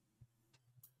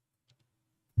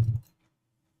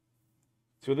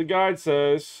 So the guide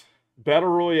says, Battle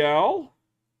Royale?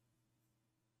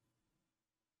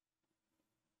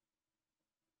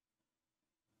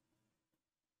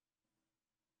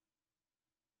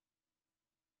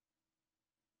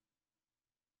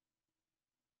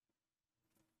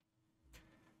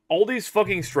 All these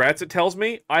fucking strats, it tells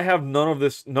me, I have none of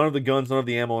this, none of the guns, none of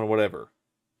the ammo, and whatever.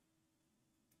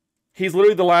 He's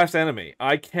literally the last enemy.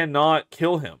 I cannot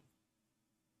kill him.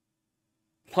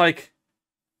 Like,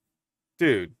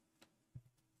 dude.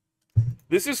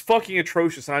 This is fucking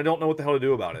atrocious, and I don't know what the hell to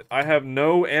do about it. I have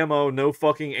no ammo, no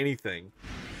fucking anything.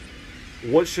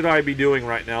 What should I be doing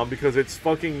right now? Because it's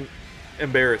fucking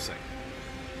embarrassing.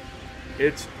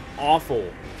 It's awful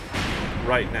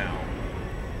right now.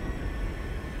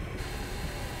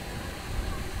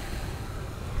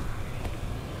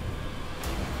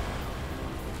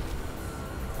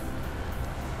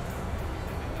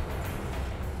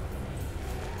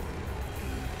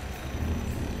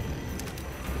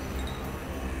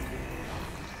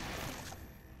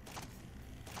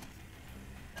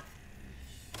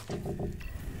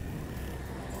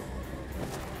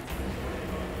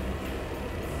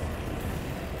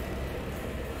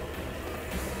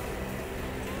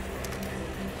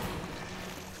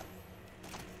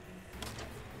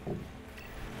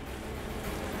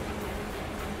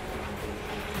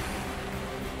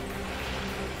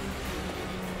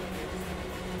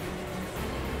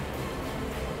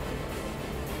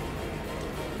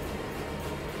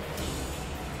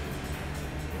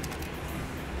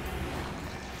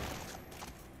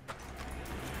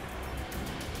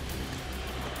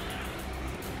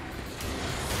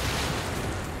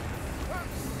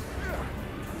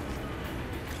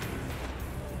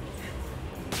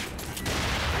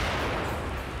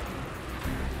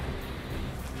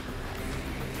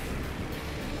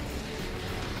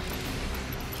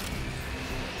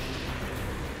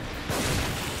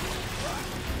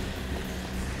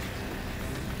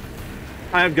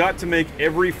 I have got to make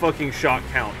every fucking shot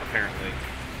count, apparently.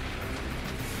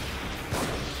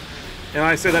 And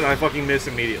I say that and I fucking miss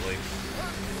immediately.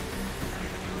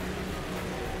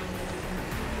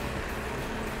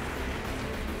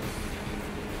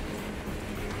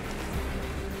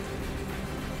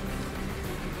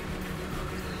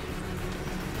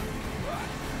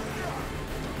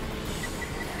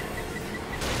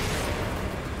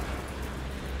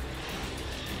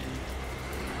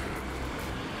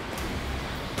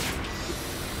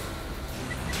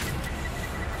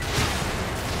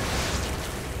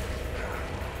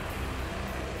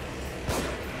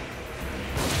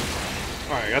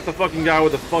 Alright, I got the fucking guy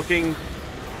with the fucking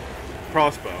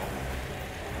crossbow.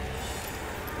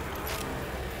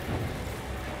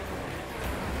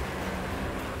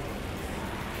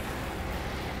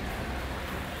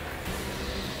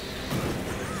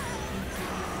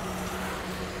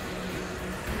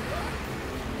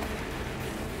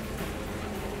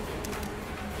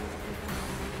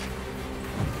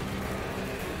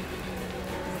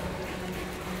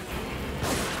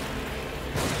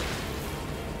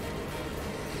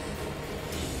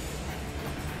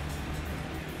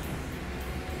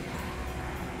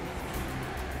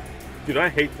 Dude, I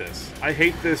hate this. I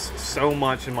hate this so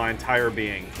much in my entire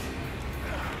being.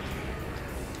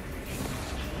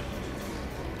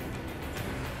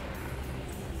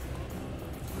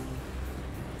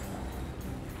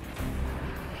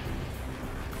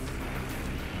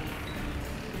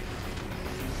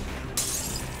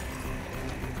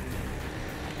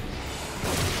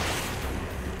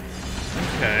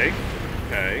 Okay.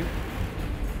 Okay.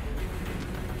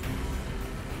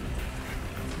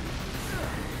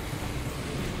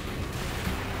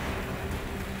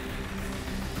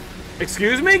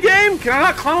 Excuse me, game? Can I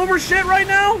not climb over shit right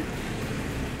now?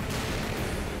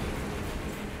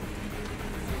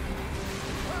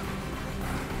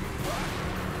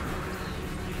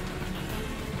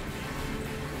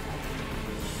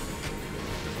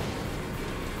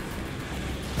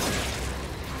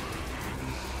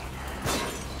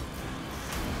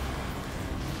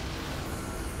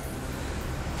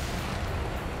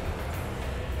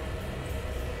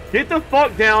 Get the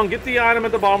fuck down, get the item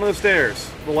at the bottom of the stairs.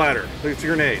 The ladder. It's a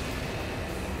grenade.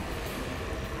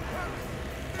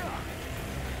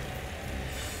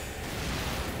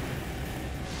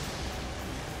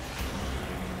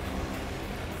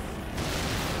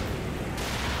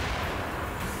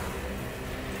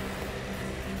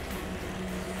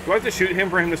 Do I have to shoot him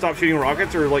for him to stop shooting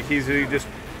rockets, or like he just,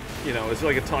 you know, is it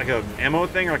like a ammo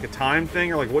thing, or like a time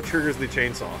thing, or like what triggers the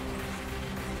chainsaw?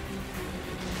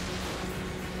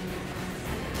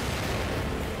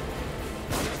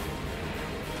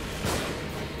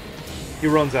 He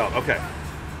runs out. Okay.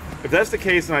 If that's the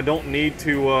case, then I don't need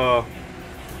to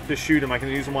shoot him. I can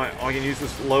use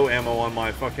this low ammo on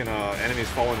my fucking enemies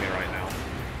following me right now.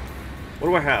 What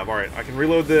do I have? All right, I can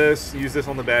reload this. Use this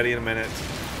on the baddie in a minute.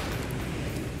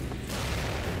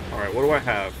 All right, what do I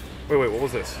have? Wait, what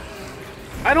was this?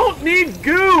 I don't need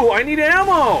goo. I need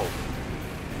ammo.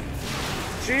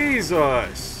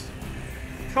 Jesus.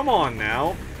 Come on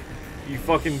now, you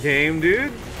fucking game,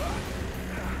 dude.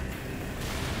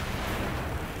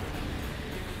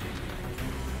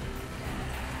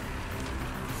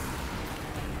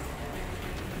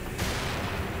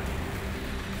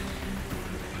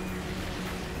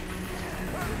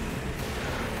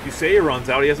 You say he runs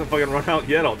out, he hasn't fucking run out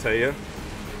yet, I'll tell you.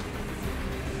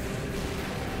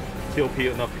 Kill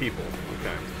enough people.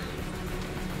 Okay.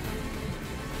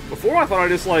 Before I thought I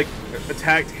just, like,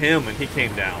 attacked him and he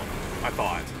came down. I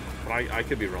thought. But I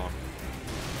could be wrong.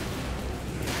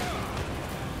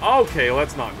 Okay, well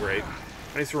that's not great.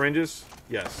 Any syringes?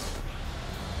 Yes.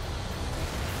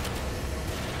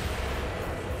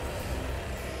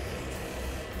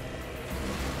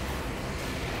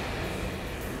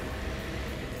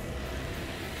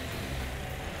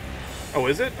 Oh,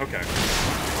 is it? Okay.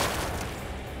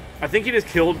 I think he just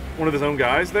killed one of his own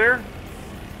guys there,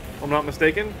 if I'm not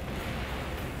mistaken.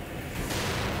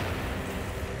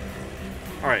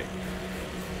 Alright.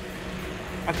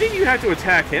 I think you have to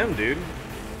attack him, dude.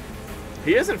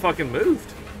 He hasn't fucking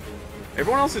moved.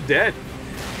 Everyone else is dead.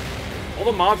 All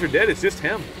the mobs are dead, it's just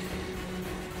him.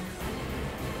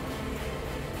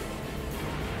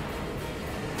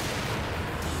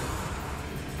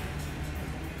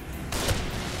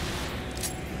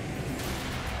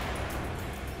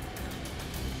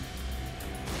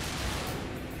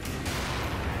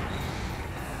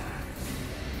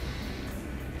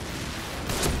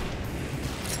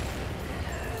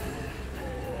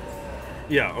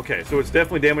 Yeah, okay, so it's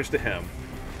definitely damage to him.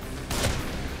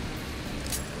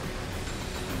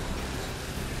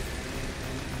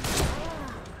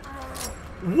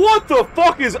 What the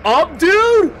fuck is up,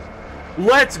 dude?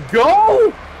 Let's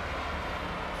go!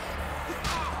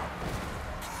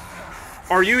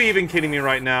 Are you even kidding me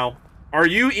right now? Are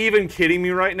you even kidding me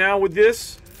right now with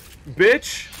this?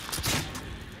 Bitch?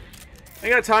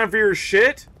 Ain't got time for your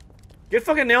shit. Get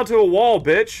fucking nailed to a wall,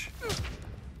 bitch.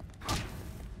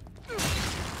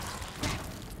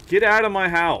 Get out of my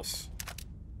house.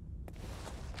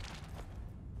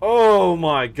 Oh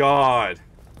my god.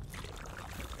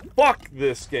 Fuck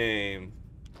this game.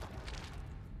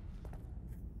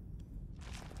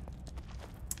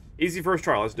 Easy first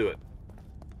try, let's do it.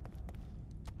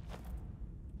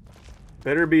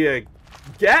 Better be a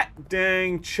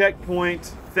dang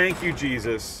checkpoint. Thank you,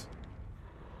 Jesus.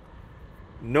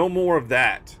 No more of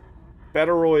that.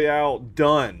 Battle Royale,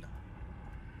 done.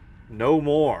 No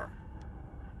more.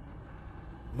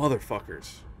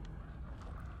 Motherfuckers.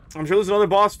 I'm sure there's another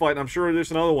boss fight, and I'm sure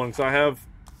there's another one, because I have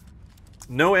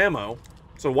no ammo.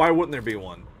 So why wouldn't there be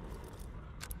one?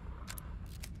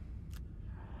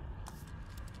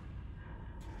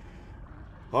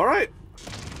 Alright.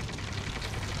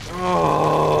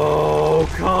 Oh,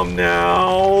 come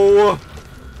now.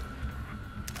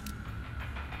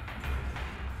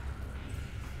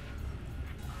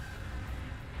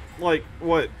 Like,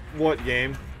 what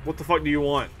game? What the fuck do you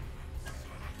want?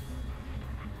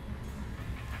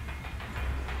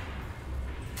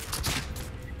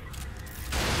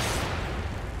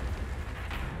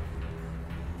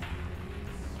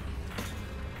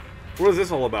 What is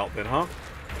this all about then, huh?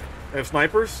 They have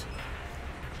snipers?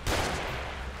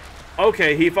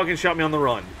 Okay, he fucking shot me on the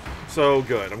run. So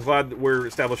good. I'm glad that we're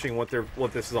establishing what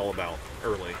this is all about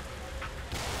early.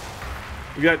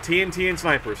 We got TNT and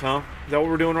snipers, huh? Is that what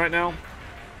we're doing right now?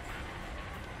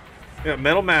 We got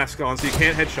metal mask on, so you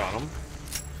can't headshot them.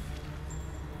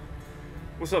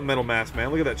 What's up, metal mask, man?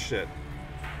 Look at that shit.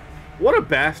 What a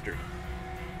bastard.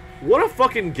 What a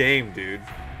fucking game, dude.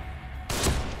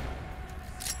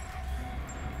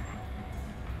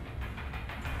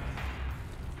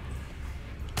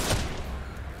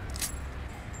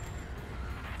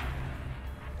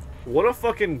 What a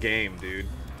fucking game, dude.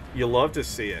 You love to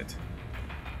see it.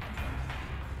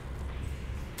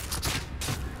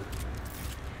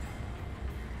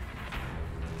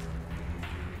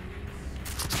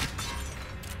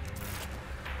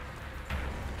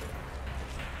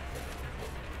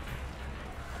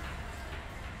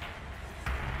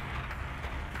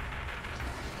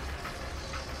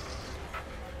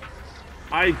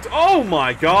 Oh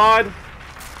my god!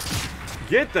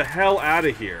 Get the hell out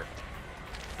of here.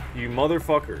 You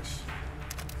motherfuckers.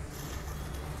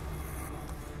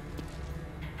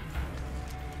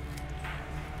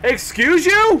 Excuse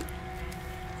you?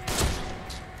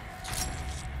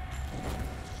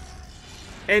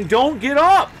 And don't get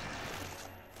up!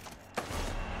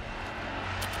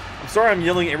 I'm sorry I'm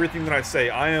yelling everything that I say.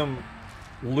 I am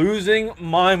losing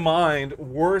my mind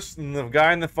worse than the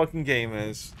guy in the fucking game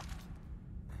is.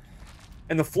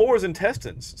 And the floor is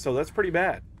intestines, so that's pretty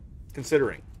bad,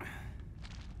 considering.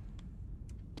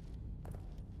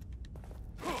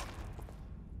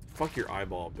 Fuck your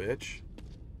eyeball, bitch.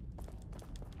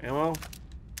 Ammo?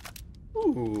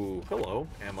 Ooh, hello,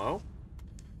 ammo.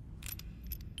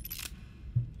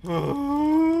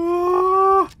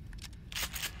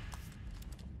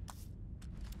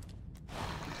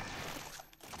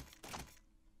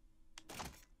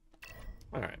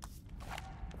 Alright.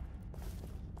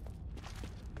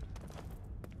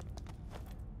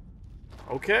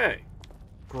 Okay.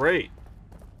 Great.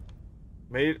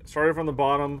 Started from the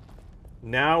bottom.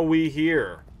 Now we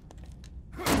here.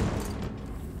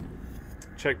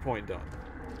 Checkpoint done.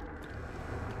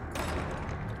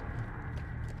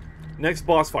 Next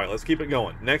boss fight. Let's keep it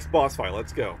going. Next boss fight.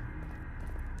 Let's go.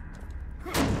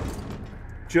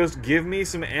 Just give me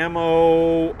some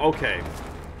ammo. Okay.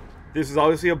 This is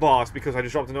obviously a boss because I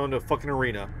just dropped it into a fucking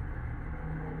arena.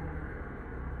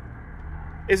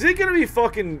 Is it gonna be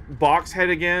fucking Boxhead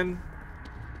again?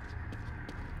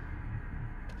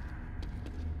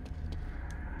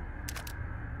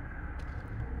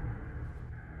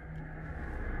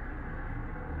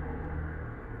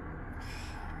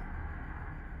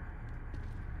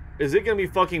 Is it gonna be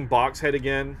fucking Boxhead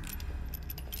again?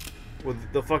 With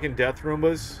the fucking Death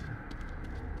Roombas?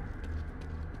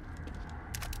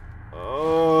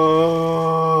 Oh.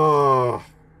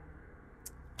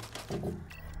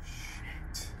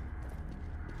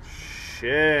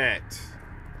 Shit.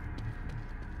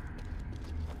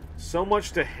 So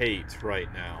much to hate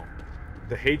right now.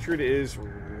 The hatred is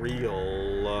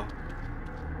real.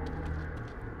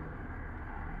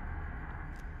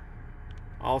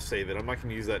 I'll save it. I'm not going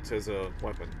to use that as a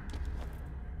weapon.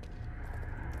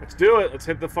 Let's do it. Let's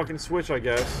hit the fucking switch, I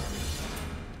guess.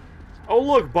 Oh,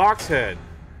 look, box head.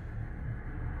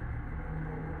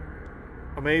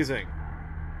 Amazing.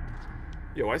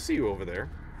 Yo, I see you over there.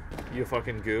 You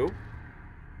fucking goo.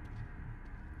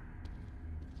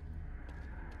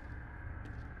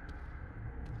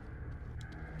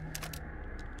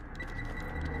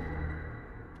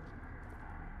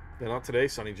 Yeah, not today,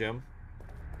 Sonny Jim.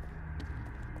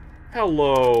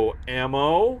 Hello,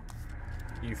 ammo.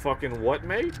 You fucking what,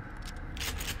 mate?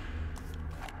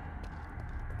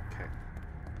 Okay.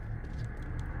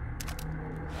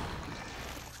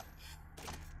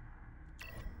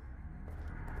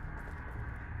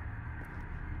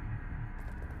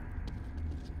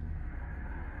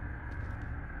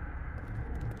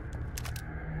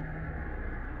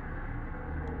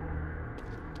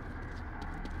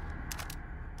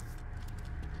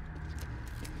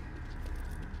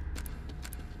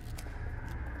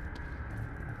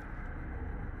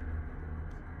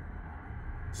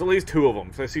 There's at least 2 of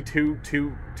them. So I see two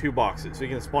boxes. So you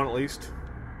can spawn at least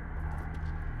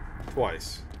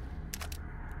twice.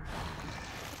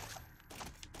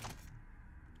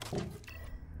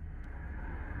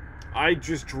 I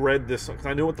just dread this because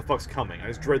I know what the fuck's coming. I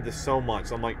just dread this so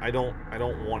much. I'm like, I don't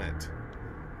want it.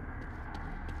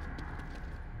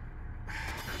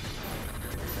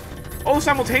 Oh,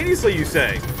 simultaneously, you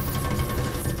say?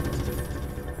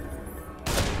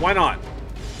 Why not?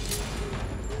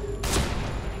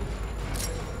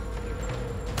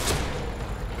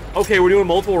 Okay, we're doing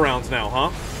multiple rounds now,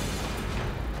 huh?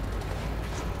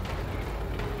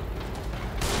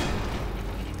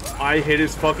 I hit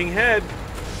his fucking head.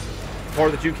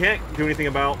 Part that you can't do anything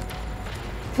about.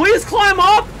 Please climb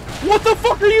up! What the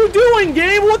fuck are you doing,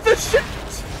 game? What the shit?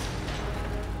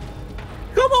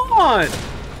 Come on!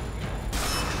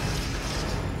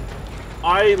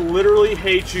 I literally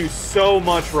hate you so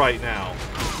much right now.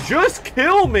 Just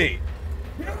kill me!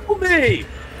 Kill me!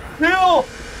 Kill!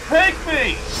 Take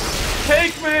me!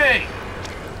 Take me!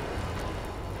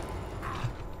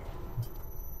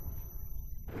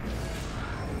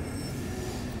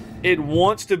 It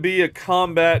wants to be a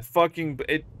combat fucking...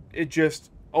 It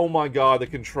just... Oh my god, the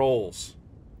controls.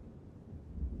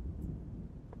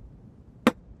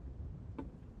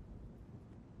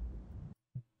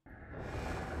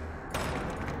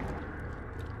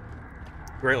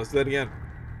 Great, let's do that again.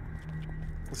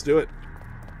 Let's do it.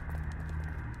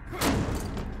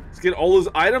 Let's get all those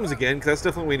items again, because that's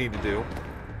definitely what we need to do.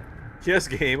 Yes,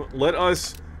 game, let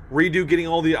us redo getting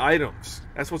all the items.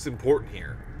 That's what's important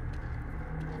here.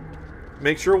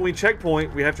 Make sure when we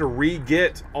checkpoint, we have to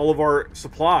re-get all of our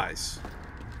supplies.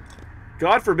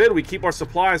 God forbid we keep our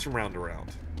supplies from round to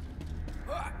round.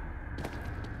 God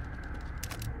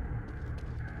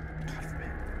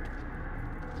forbid.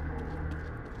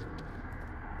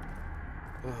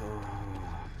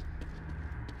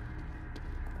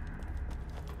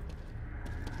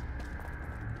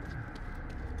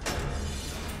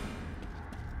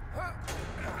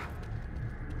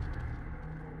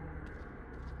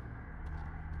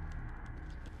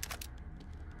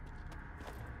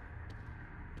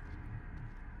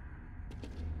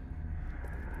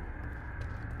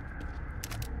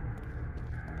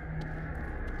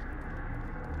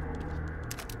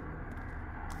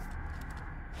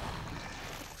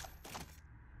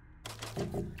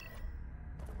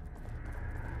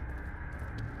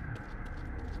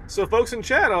 So, folks in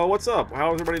chat, what's up?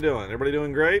 How's everybody doing? Everybody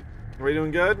doing great? Everybody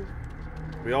doing good?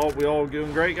 We all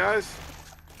doing great, guys?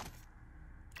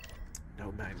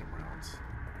 No Magnum rounds.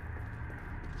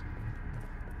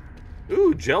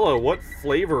 Ooh, Jello. What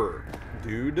flavor,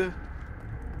 dude?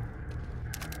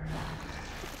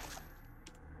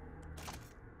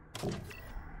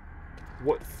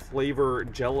 What flavor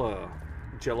gelatin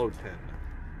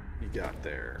you got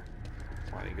there?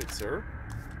 Fine, good sir.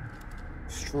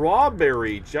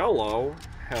 Strawberry Jello?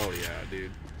 Hell yeah,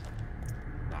 dude.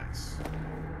 Nice.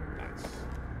 Nice.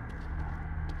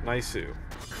 Nice-oo.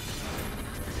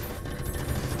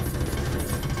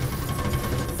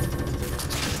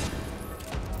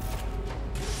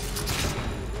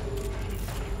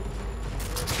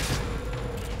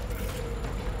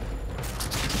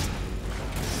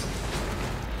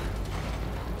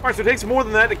 Alright, so it takes more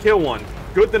than that to kill one.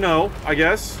 Good to know, I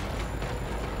guess.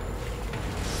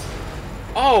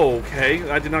 Oh, okay.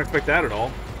 I did not expect that at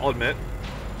all, I'll admit.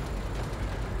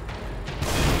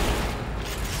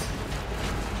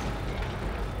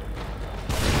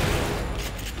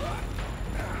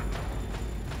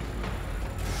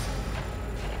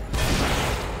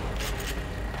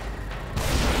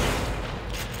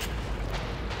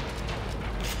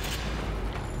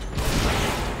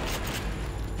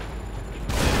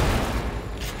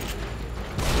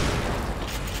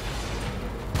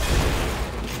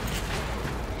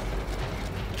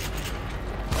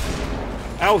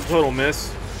 That was a total miss.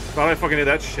 Thought I fucking did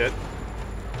that shit.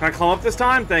 Can I climb up this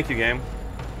time? Thank you, game.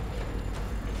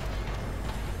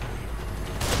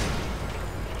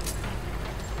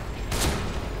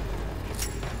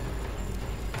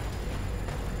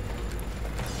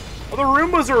 Oh, the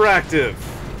Roombas are active.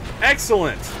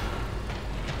 Excellent.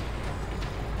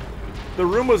 The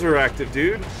Roombas are active,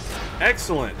 dude.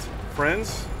 Excellent,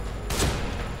 friends.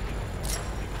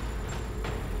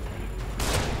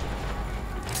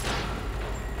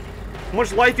 How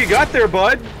much life you got there,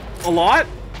 bud? A lot?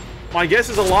 My guess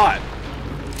is a lot.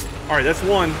 Alright, that's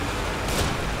one.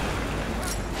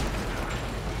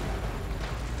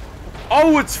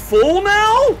 Oh, it's full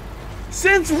now?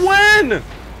 Since when?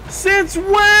 Since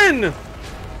when?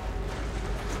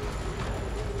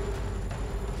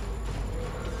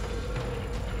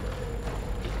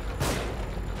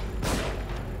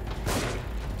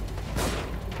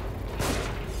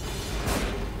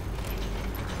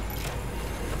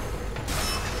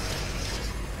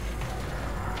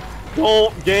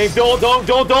 Don't, game, don't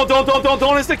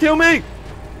insta kill me!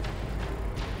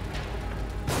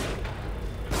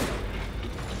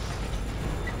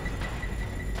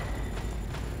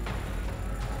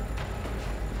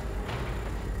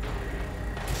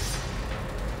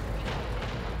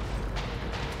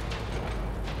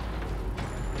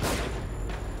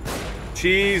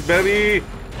 Cheese, baby!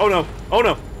 Oh no, oh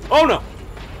no, oh no!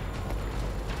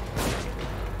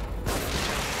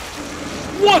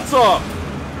 What's up?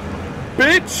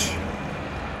 Bitch!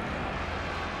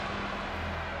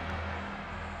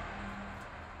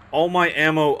 All my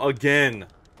ammo again.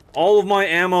 All of my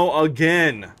ammo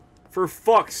again. For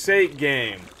fuck's sake,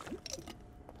 game.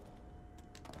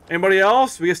 Anybody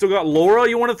else? We still got Laura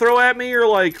you want to throw at me? Or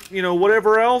like, you know,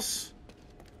 whatever else?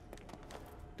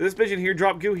 Did this bitch in here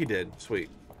drop goo? He did.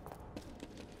 Sweet.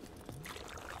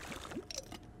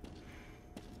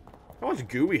 How much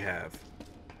goo we have?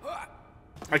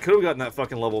 I could have gotten that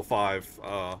fucking level 5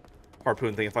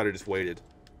 harpoon thing if I'd have just waited.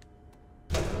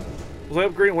 Was I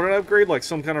upgrading? What did I upgrade? Like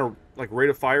some kind of like rate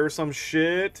of fire or some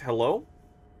shit? Hello?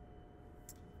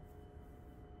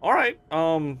 Alright,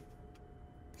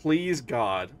 please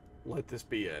God, let this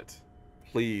be it.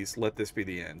 Please, let this be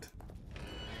the end.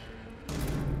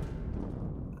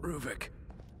 Ruvik,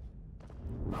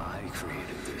 I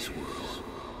created this world.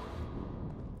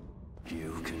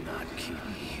 You cannot keep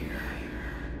me here.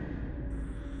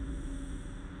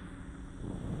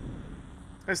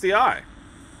 That's the eye.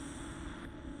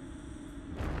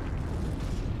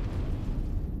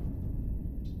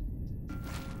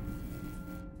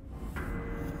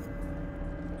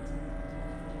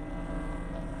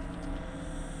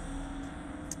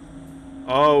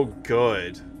 Oh,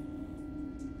 good.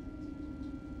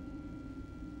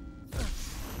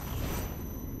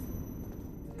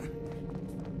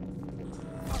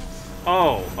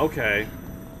 Oh, okay.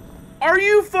 Are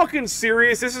you fucking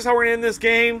serious? This is how we're gonna end this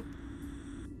game?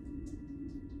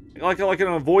 Like an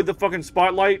avoid the fucking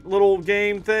spotlight little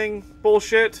game thing?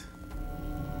 Bullshit?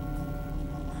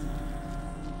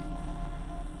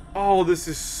 Oh, this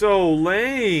is so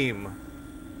lame.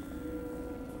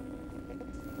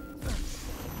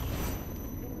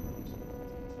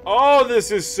 Oh, this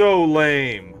is so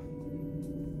lame.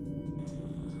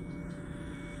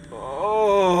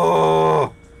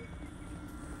 Oh.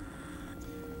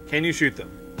 Can you shoot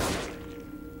them?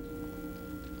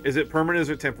 Is it permanent or is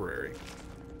it temporary?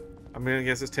 I'm gonna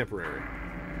guess it's temporary.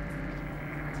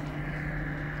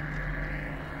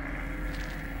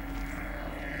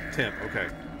 Temp, okay.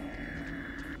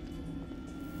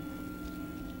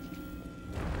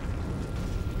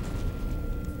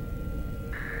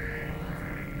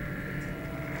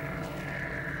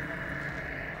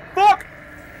 Fuck!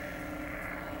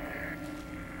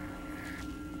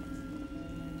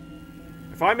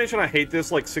 If I mention I hate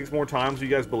this like 6 more times, will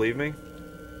you guys believe me?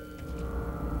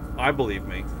 I believe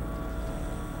me.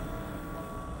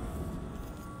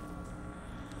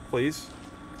 Please.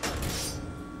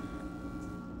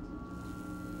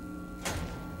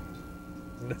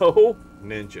 No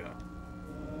ninja.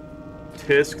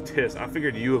 Tisk tisk. I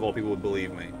figured you of all people would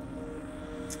believe me.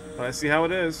 But I see how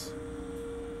it is.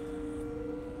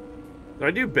 Did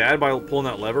I do bad by pulling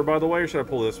that lever, by the way, or should I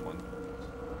pull this one?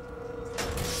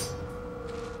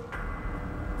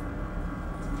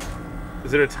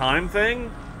 Is it a time thing?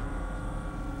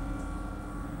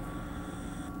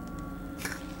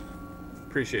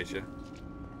 Appreciate you.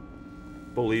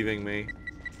 Believing me.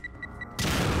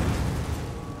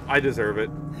 I deserve it.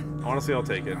 Honestly, I'll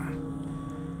take it.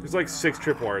 There's like 6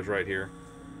 tripwires right here.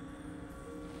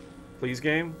 Please,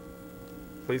 game?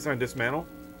 Please don't dismantle?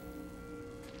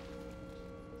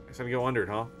 Guess I'm gonna go under it,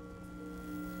 huh?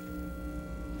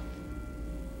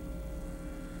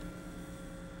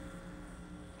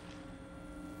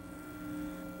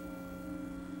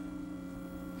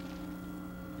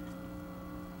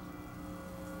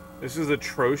 This is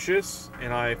atrocious,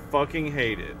 and I fucking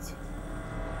hate it.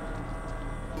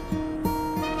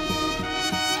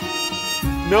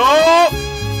 No!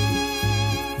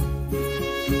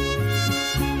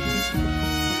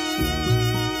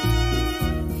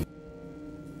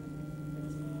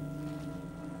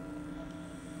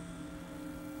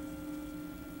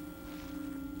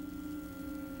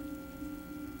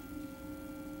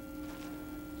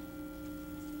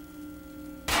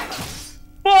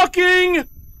 Fucking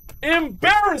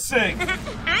embarrassing!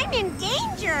 I'm in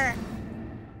danger.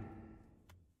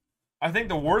 I think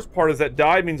the worst part is that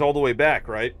die means all the way back,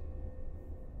 right?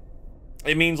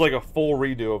 It means like a full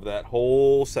redo of that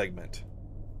whole segment.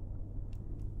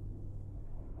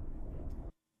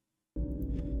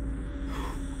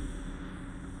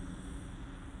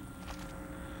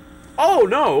 Oh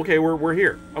no! Okay, we're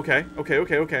here. Okay.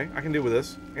 I can deal with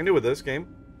this. I can deal with this game.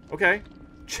 Okay.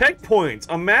 Checkpoints.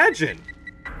 Imagine.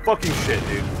 Fucking shit,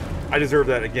 dude. I deserve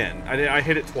that again. I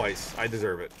hit it twice. I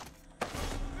deserve it.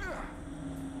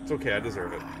 It's okay. I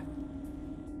deserve it.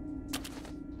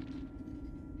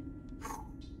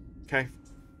 Okay.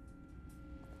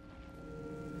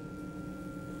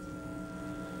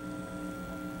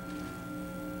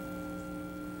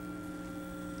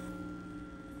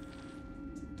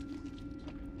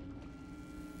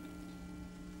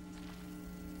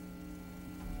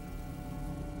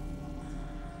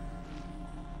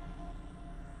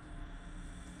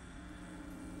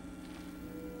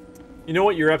 You know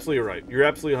what? You're absolutely right. You're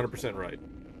absolutely 100% right.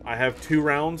 I have 2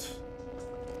 rounds.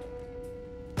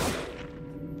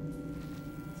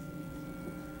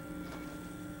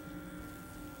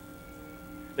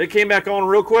 It came back on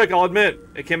real quick, I'll admit.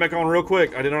 It came back on real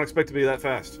quick. I did not expect it to be that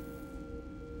fast.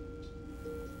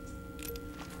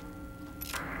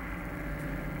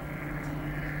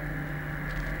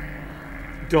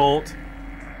 Don't.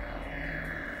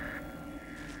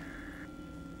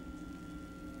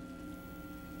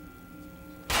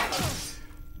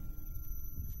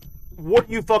 What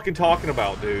are you fucking talking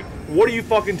about, dude? What are you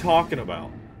fucking talking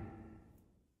about?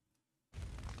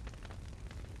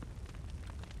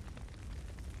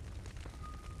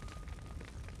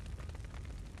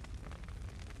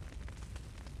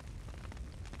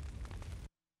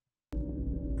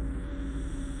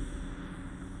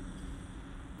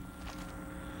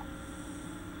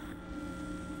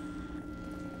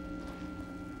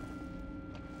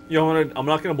 Yo, I'm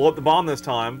not gonna blow up the bomb this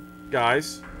time,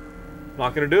 guys. I'm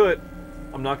not gonna do it.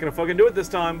 I'm not gonna fucking do it this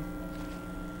time.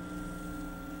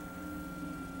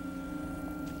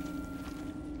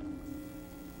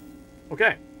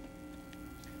 Okay.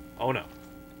 Oh no.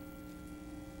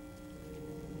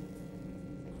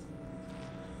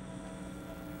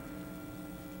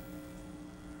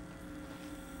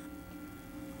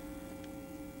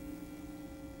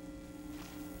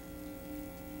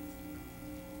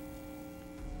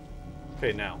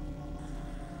 Okay, now.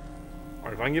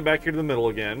 Alright, if I can get back here to the middle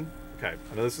again. Okay,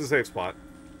 I know this is a safe spot.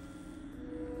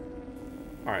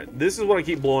 Alright, this is what I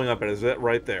keep blowing up at, is that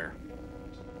right there.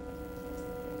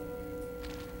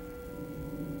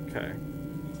 Okay.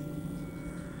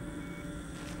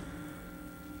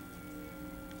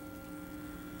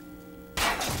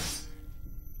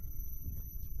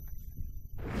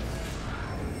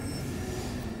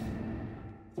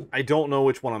 I don't know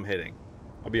which one I'm hitting.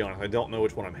 I'll be honest, I don't know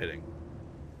which one I'm hitting.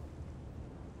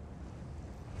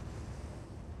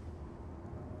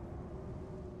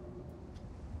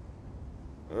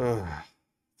 Ugh.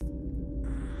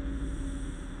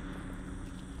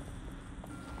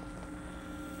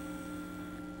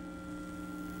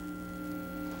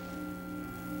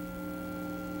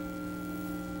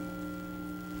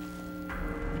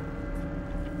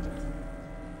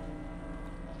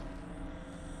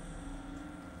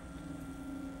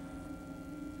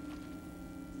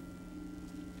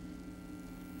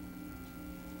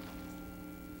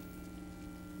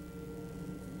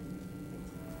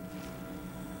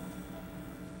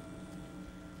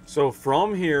 So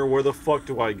from here, where the fuck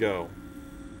do I go?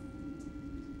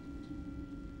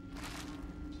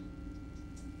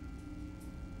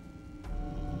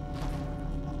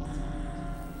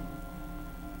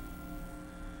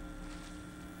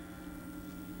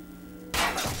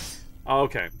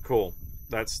 Okay, cool.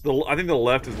 That's the. I think the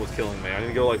left is what's killing me. I need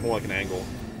to go like more like an angle.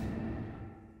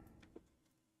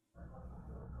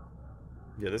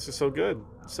 Yeah, this is so good.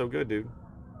 So good, dude.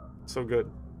 So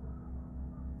good.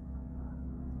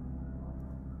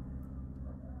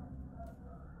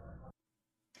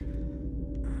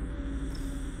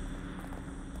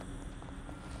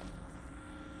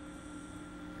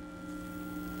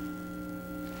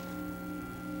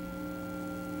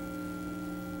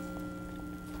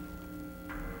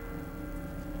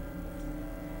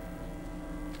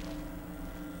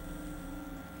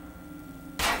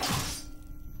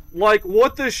 Like,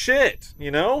 what the shit,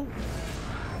 you know?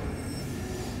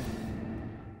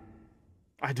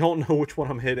 I don't know which one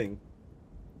I'm hitting.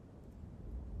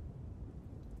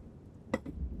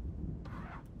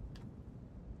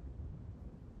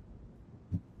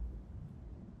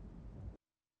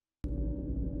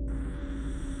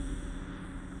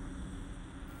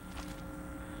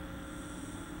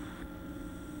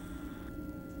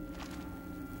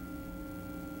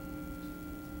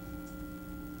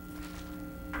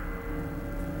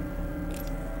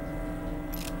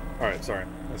 Alright, sorry.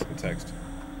 That's good text.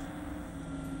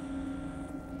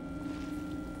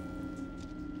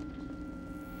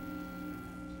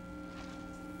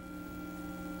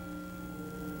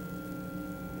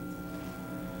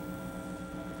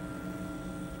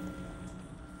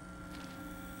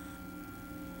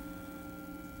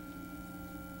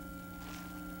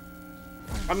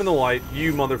 I'm in the light,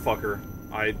 you motherfucker.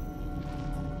 I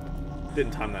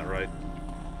didn't time that right.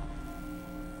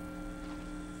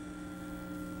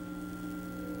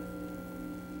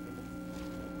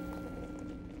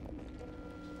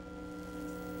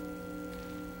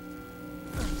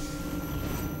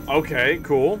 Okay,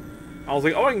 cool. I was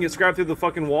like, oh, I can get scrapped through the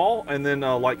fucking wall, and then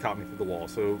light caught me through the wall,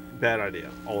 so bad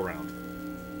idea, all around.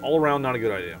 All around, not a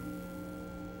good idea.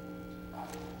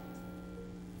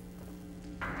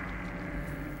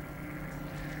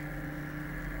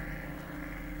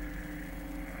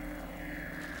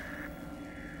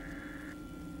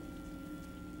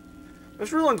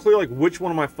 It's real unclear, like, which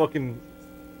one am I fucking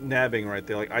nabbing right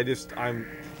there. Like, I'm...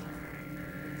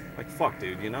 Like, fuck,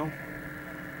 dude, you know?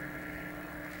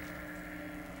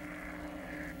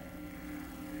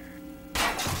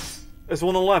 It's the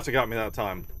one on the left that got me that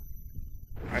time.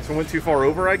 Alright, so I went too far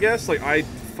over, I guess? Like, I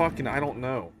don't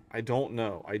know. I don't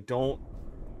know. I don't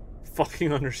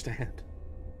fucking understand.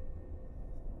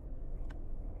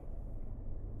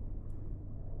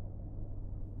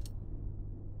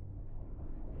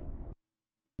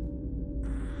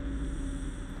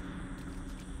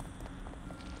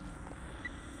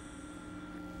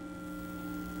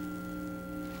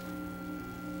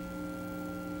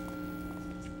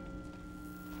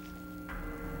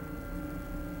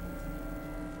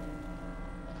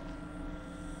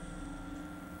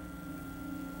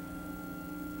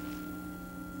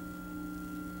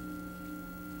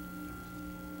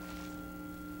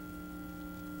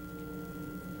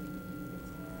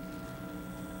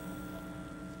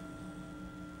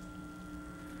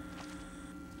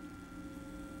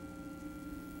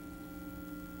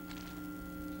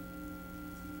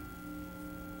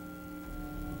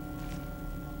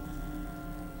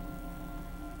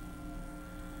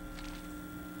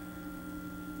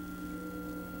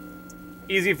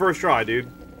 Easy first try, dude.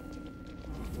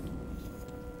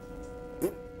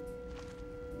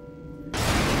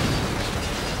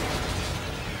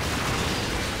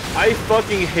 I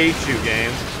fucking hate you,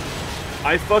 game.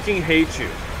 I fucking hate you.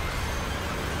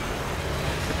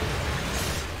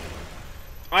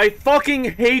 I fucking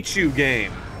hate you,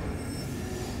 game.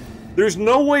 There's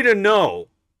no way to know.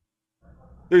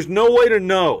 There's no way to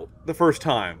know the first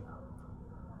time.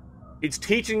 It's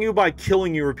teaching you by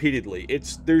killing you repeatedly.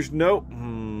 There's no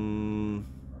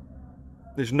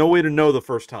way to know the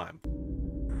first time.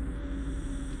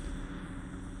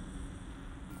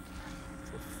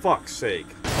 For fuck's sake.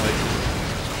 Like,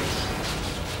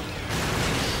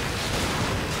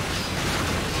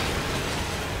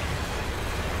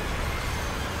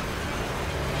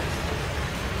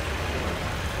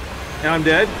 and I'm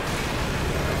dead?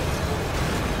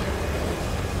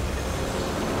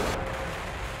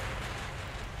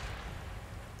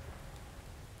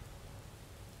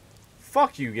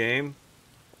 Fuck you, game.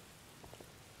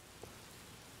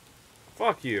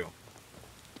 Fuck you.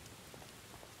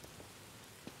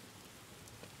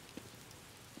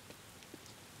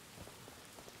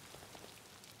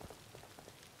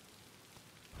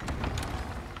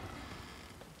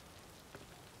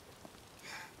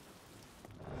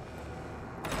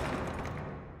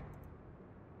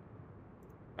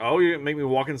 Oh, you make me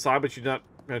walk inside, but you're not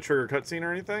gonna trigger a cutscene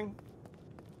or anything?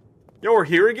 Yo, we're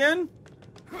here again?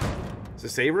 Does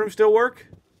the save room still work?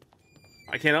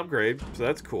 I can't upgrade, so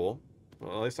that's cool.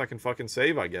 Well, at least I can fucking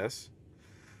save, I guess.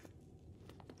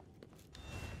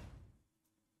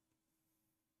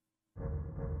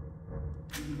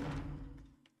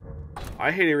 I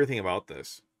hate everything about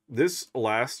this. This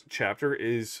last chapter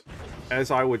is, as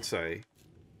I would say,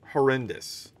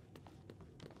 horrendous.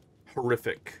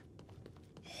 Horrific.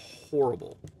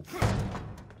 Horrible.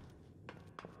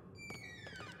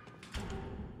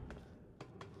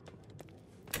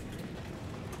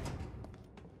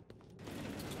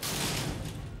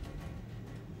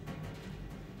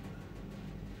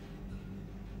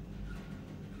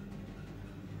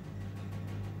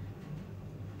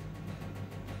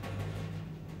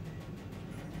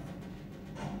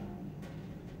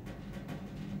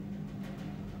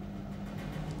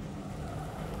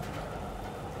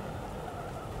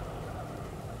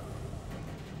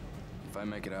 I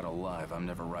make it out alive, I'm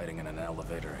never riding in an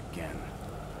elevator again.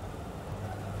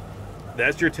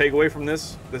 That's your takeaway from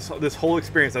this whole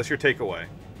experience. That's your takeaway.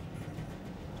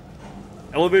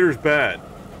 Elevator's bad.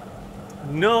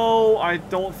 No, I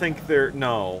don't think they're...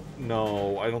 No,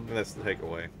 I don't think that's the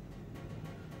takeaway.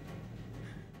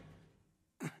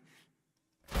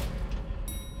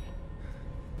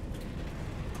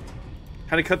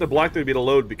 Had to cut the black to be to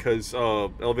load because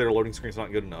elevator loading screen's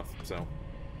not good enough, so...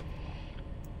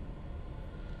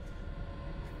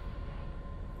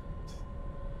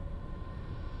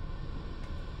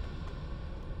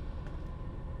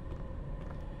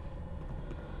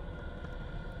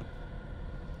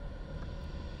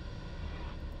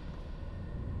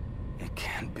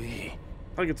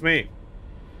 I think it's me.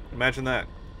 Imagine that.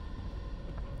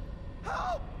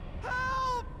 Help!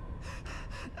 Help!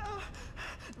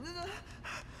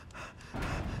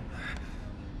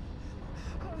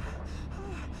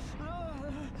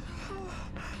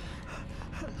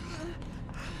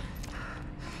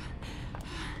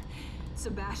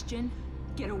 Sebastian,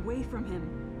 get away from him.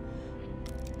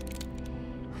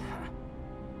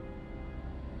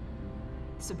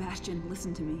 Sebastian,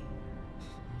 listen to me.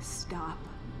 Stop.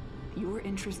 Your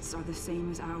interests are the same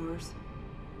as ours.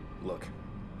 Look,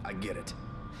 I get it.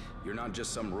 You're not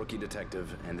just some rookie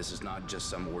detective, and this is not just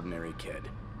some ordinary kid.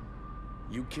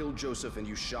 You killed Joseph and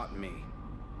you shot me.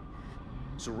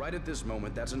 So right at this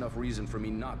moment, that's enough reason for me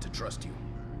not to trust you.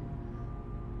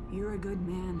 You're a good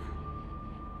man.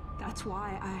 That's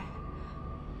why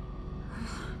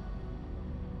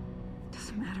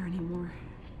Doesn't matter anymore.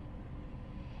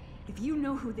 If you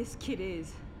know who this kid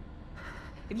is,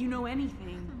 if you know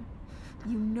anything,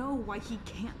 you know why he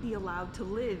can't be allowed to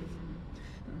live.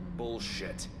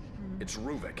 Bullshit. It's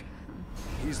Ruvik.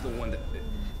 He's the one that...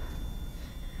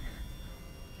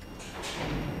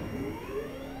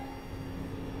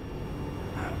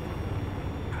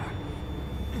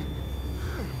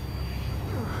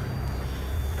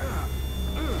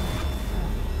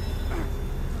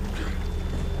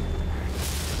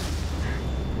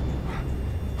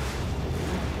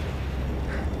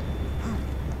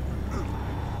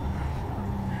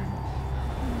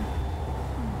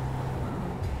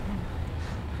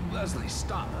 Leslie,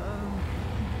 stop.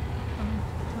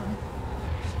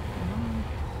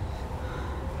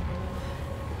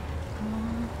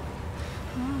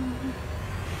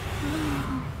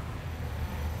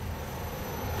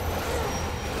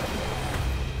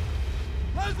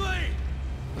 Leslie!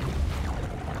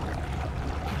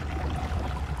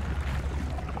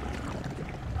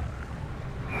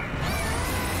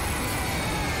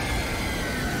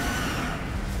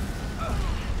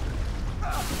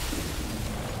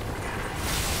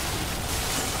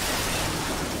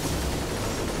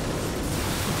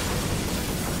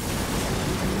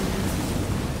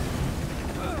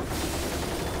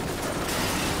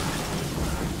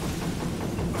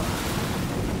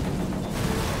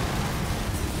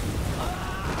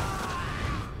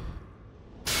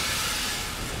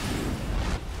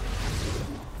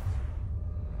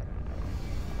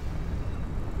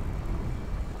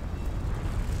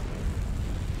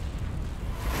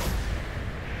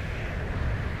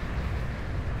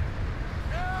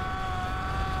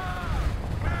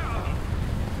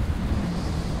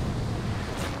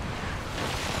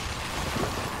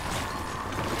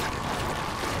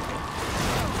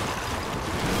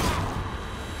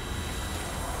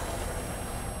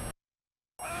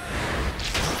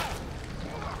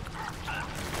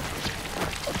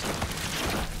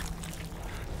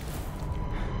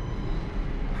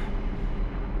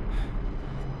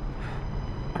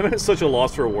 I'm at such a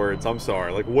loss for words. I'm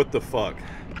sorry. Like, what the fuck?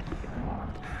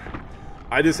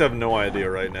 I just have no idea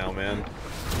right now, man.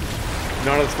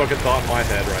 None of this fucking thought in my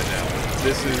head right now.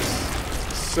 This is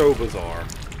so bizarre.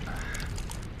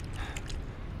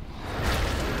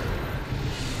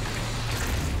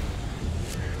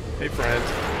 Hey, friend.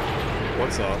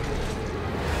 What's up?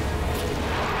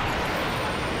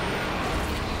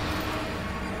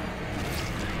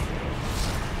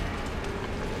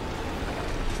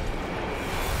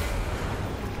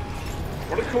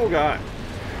 What a cool guy.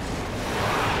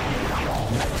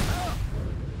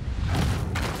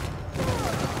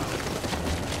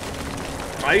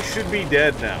 I should be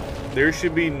dead now. There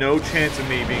should be no chance of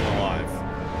me being alive.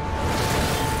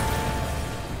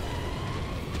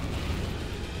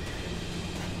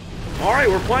 Alright,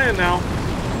 we're playing now.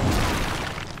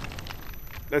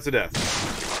 That's a death.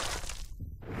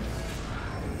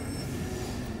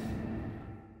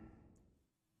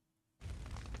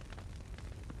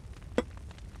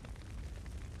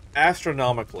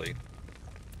 Astronomically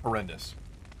horrendous.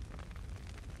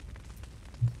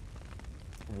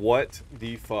 What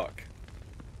the fuck?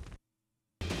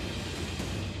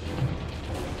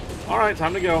 Alright,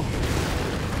 time to go.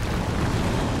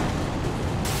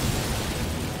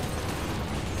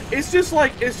 It's just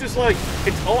like, it's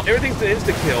all, everything's an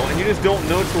insta-kill, and you just don't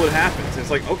know until it happens.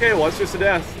 It's like, okay, well, it's just a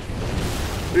death.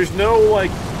 There's no,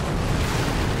 like...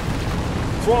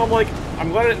 So I'm like, I'm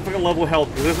glad I didn't fucking level health,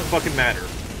 because it doesn't fucking matter.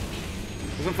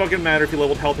 It doesn't fucking matter if you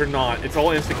leveled health or not. It's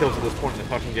all insta-kills at this point in the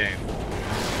fucking game.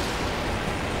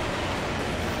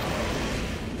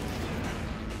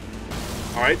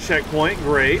 Alright, checkpoint,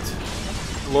 great.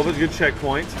 Love a good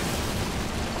checkpoint.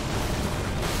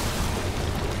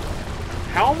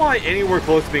 How am I anywhere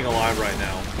close to being alive right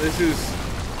now? This is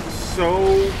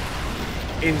so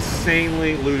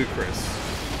insanely ludicrous.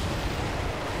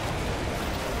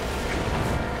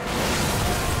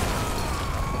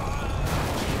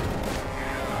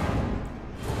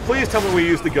 Please tell me we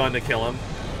use the gun to kill him.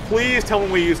 Please tell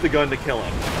me we use the gun to kill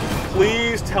him.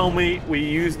 Please tell me we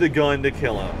use the gun to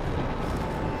kill him.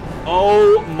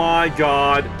 Oh my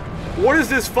god. What is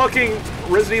this fucking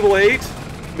Resident Evil 8?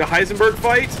 The Heisenberg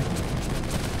fight?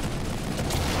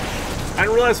 I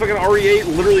didn't realize fucking RE8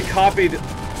 literally copied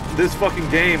this fucking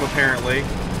game, apparently.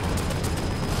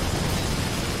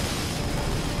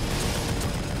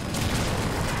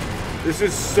 This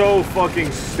is so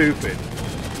fucking stupid.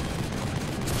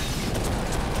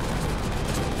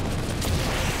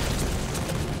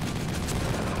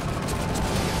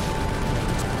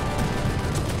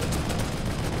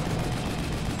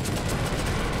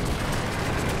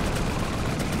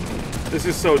 This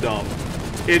is so dumb.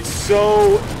 It's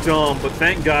so dumb, but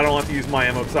thank God I don't have to use my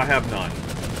ammo because I have none.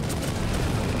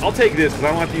 I'll take this because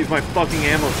I don't have to use my fucking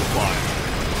ammo supply.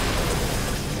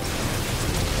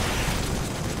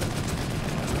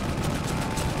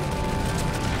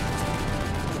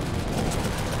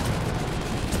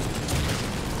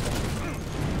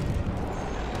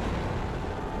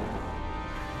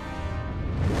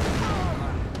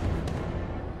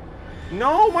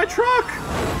 No, my truck!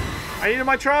 I needed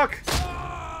my truck!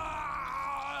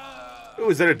 Ooh,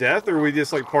 is that a death, or are we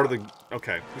just, like, part of the...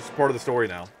 Okay, this is part of the story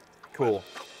now. Cool.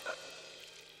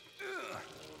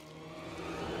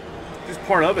 Just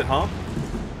part of it, huh?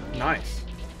 Nice.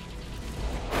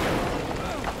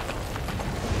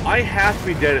 I have to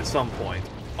be dead at some point.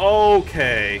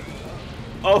 Okay.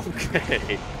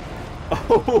 Okay.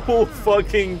 Oh,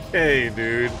 fucking K,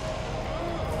 dude.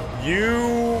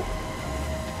 You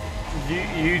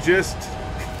just...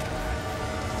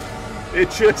 It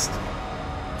just...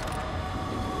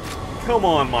 Come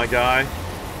on, my guy.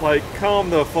 Like,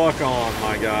 come the fuck on,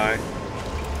 my guy.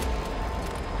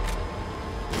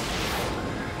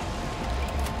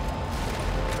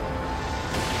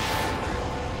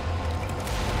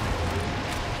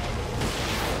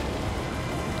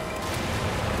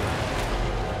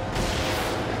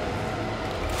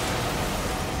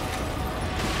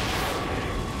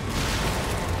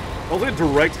 I was a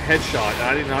direct headshot, and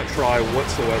I did not try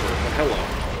whatsoever. But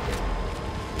hello.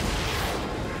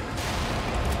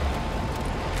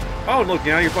 Oh, look,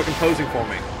 now you're fucking posing for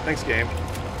me. Thanks, game.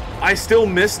 I still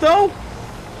miss, though?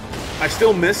 I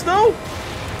still miss, though?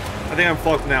 I think I'm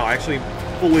fucked now. I actually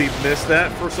fully missed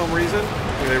that for some reason.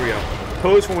 Okay, there we go.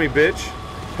 Pose for me, bitch.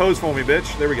 Pose for me,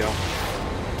 bitch. There we go.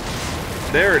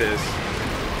 There it is.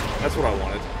 That's what I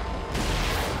wanted.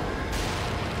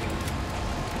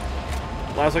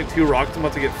 Last, like, 2 rockets. I'm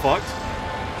about to get fucked.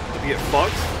 About to get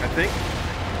fucked, I think.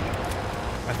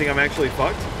 I think I'm actually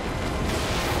fucked.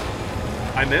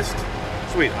 I missed.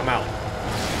 Sweet, I'm out.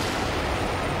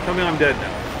 Tell me I'm dead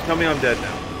now. Tell me I'm dead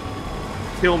now.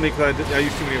 Kill me because I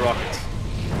used too many rockets.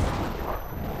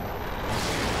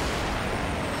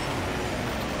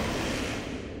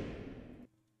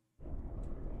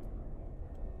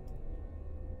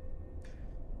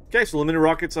 Okay, so limited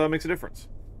rockets makes a difference.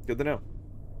 Good to know.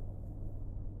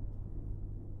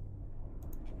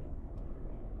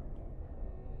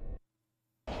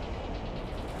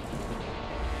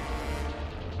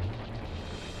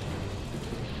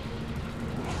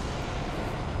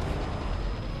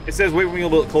 It says wait for me a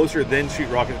little bit closer, then shoot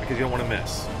rockets because you don't want to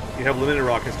miss. You have limited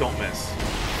rockets, don't miss.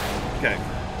 Okay.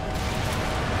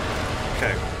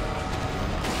 Okay.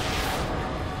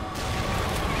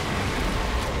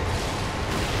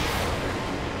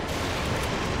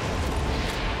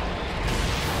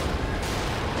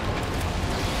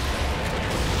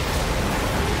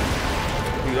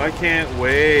 Dude, I can't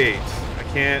wait. I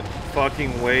can't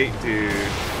fucking wait, dude.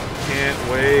 Can't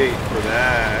wait for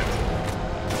that.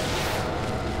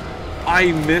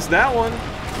 I missed that one.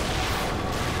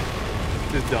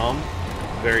 Just dumb.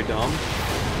 Very dumb.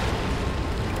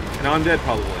 And now I'm dead,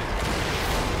 probably.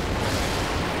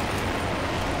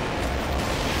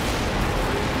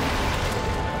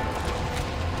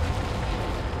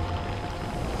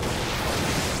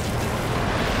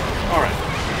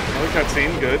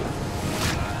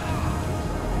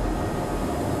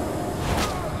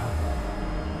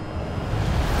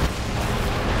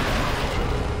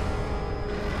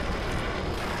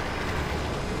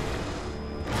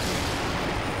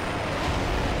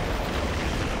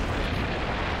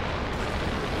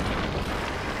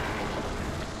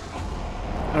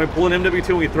 And we pull an MW2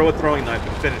 and we throw a throwing knife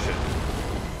and finish it.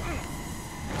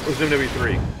 Where's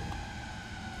MW3?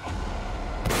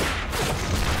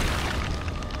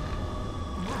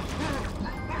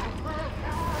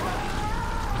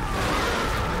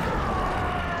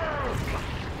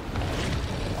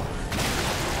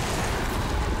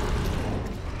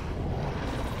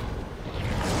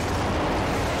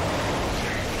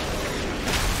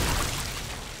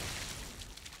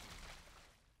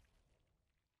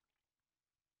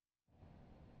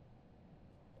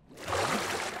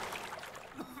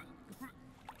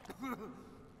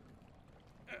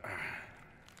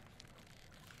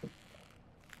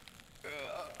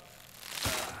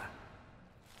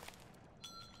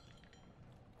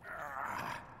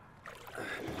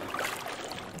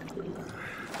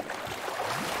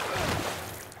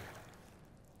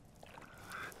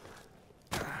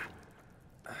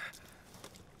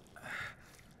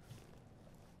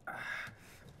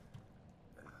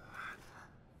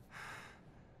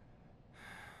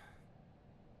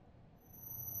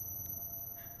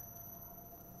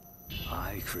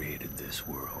 I created this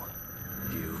world.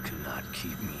 You cannot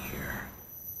keep me here.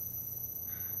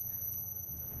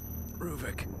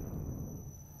 Ruvik.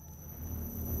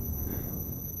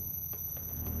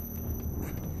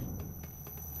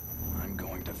 I'm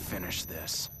going to finish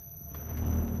this.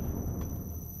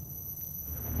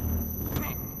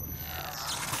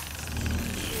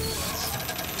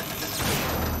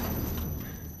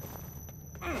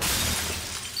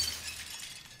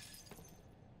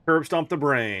 Curb stomp the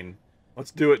brain.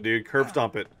 Let's do it, dude. Curb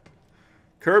stomp it.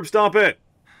 Curb stomp it!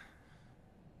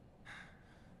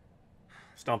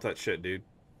 Stomp that shit, dude.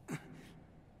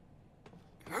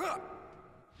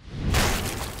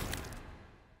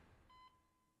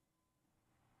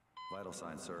 Vital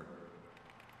signs, sir.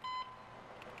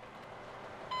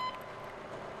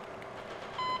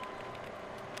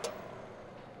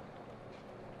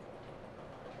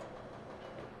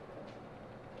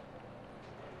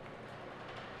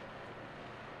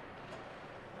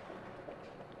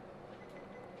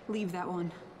 Leave that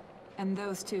one. And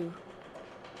those two.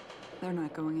 They're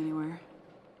not going anywhere.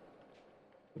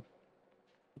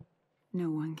 No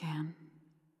one can.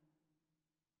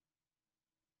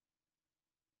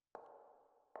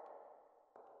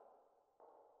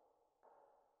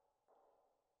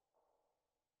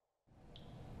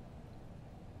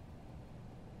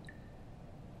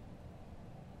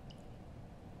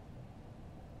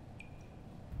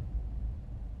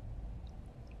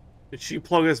 Did she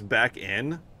plug us back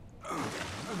in?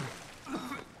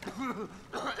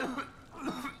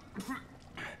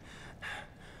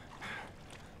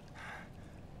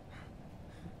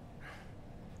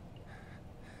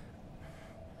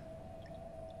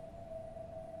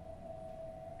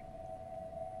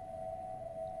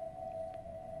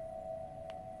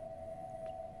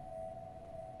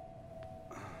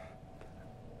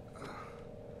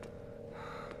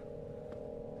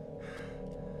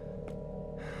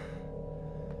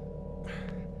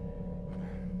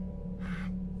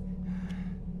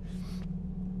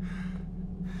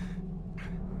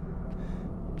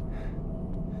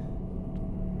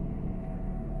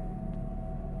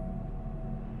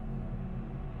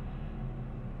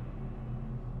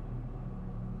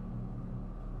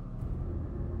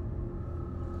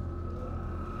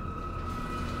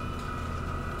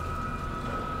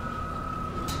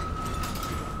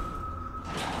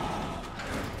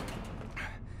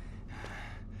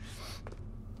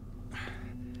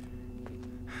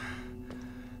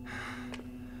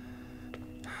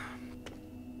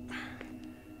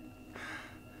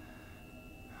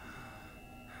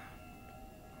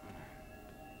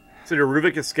 So did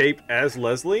Ruvik escape as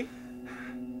Leslie?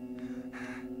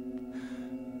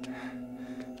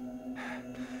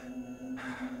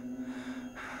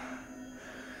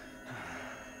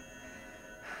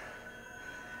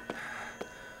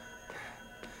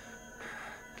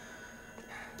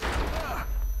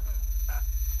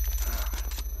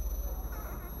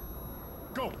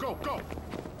 Go, go, go!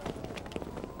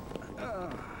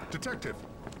 Detective,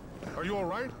 are you all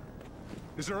right?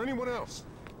 Is there anyone else?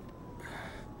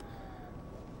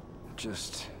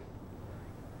 Just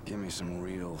give me some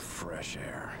real fresh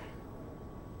air.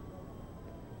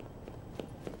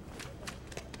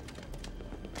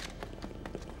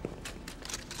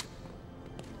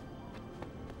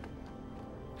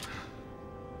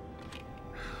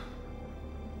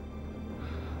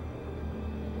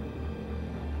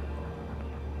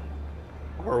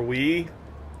 Are we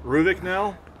Ruvik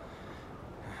now?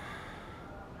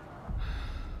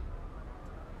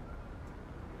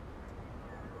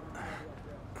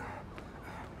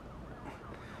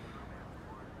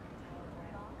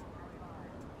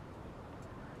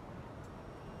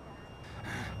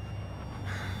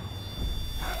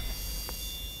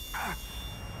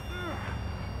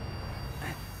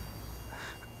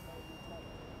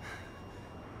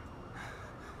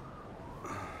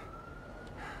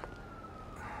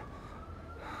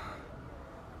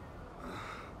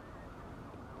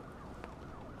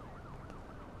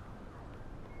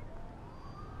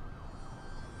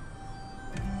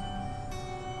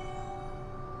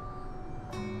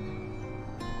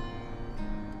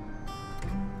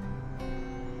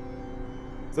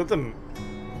 Is that the...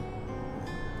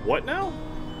 What now?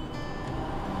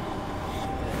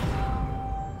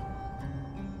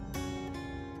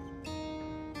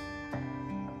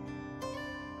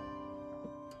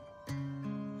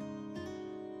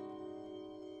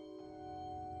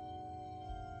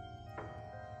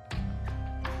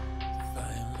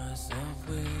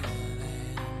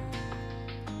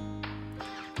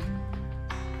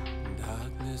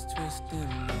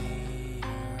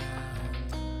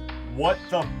 What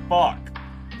the fuck?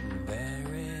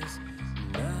 There is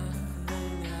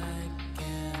nothing I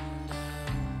can do.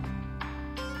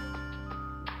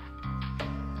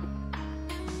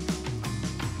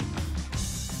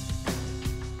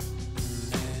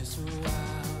 This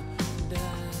world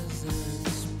doesn't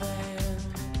span.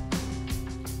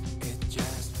 It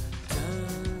just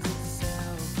turns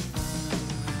itself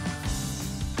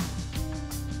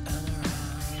around and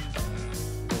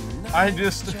around. I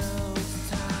just...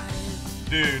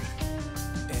 Dude.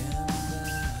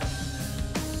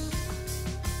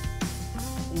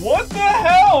 What the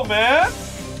hell, man?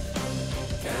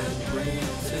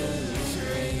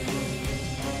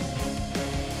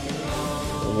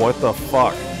 What the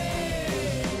fuck?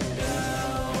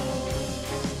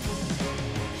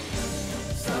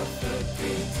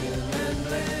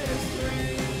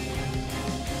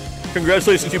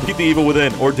 Congratulations, you beat the evil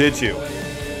within, or did you?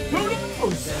 Who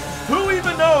knows? Who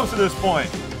even knows at this point?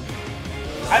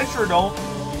 I sure don't.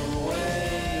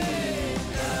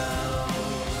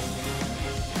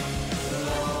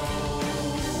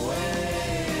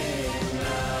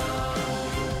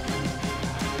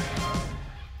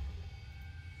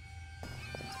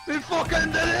 We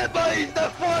fucking did it, boys! The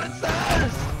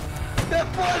Forcers! The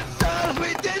Forcers!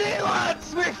 We did it,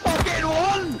 lads! We fucking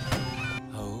won!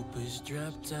 Hope is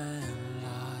dropped and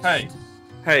lost. Hey.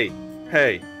 Hey.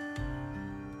 Hey.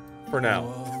 For now.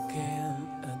 Walking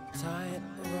a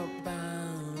tightrope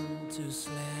bound to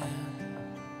slip.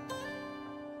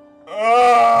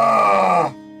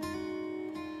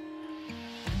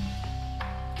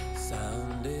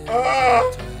 Sound is a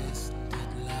twisted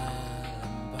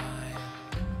lullaby.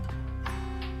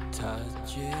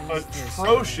 Touch is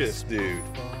Atrocious, dude.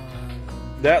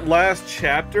 That last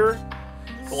chapter,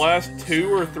 the last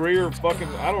 2 or 3 or fucking,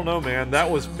 I don't know, man.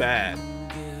 That was bad.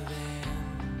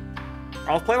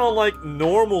 I was playing on like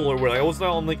normal or whatever. I was not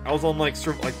on like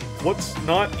what's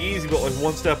not easy but like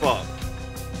one step up,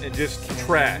 and just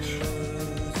trash.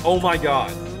 Oh my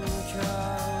god!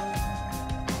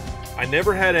 I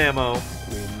never had ammo,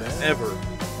 ever.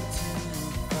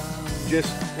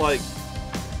 Just like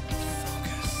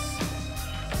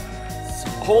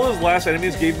all those last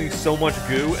enemies gave me so much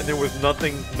goo, and there was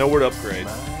nowhere to upgrade.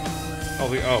 I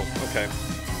was like, oh, okay.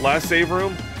 Last save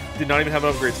room did not even have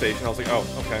an upgrade station. I was like, oh,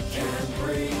 okay.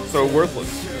 So worthless.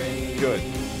 Good.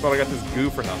 But I got this goo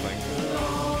for nothing.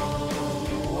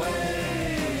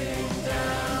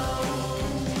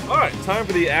 Alright, time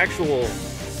for the actual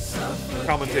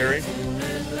commentary.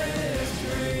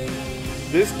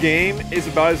 This game is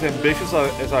about as ambitious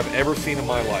as I've ever seen in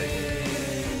my life.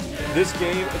 This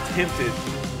game attempted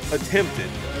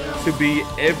to be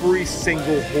every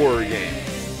single horror game.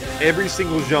 Every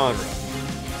single genre.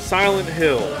 Silent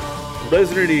Hill,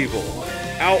 Resident Evil,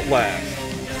 Outlast.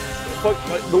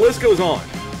 The list goes on.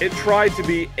 It tried to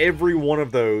be every one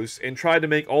of those and tried to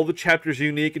make all the chapters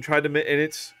unique and tried to make, and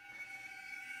it's,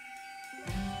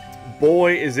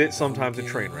 boy, is it sometimes a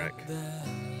train wreck.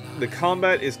 The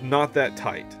combat is not that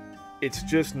tight. It's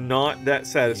just not that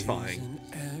satisfying.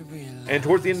 And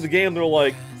towards the end of the game, they're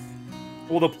like,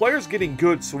 well, the player's getting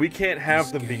good, so we can't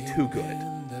have them be too good.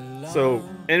 So,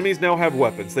 enemies now have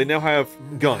weapons. They now have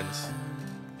guns.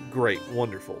 Great.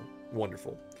 Wonderful.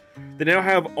 Wonderful. They now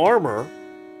have armor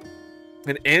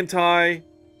and headshot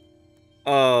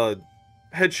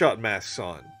masks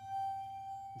on.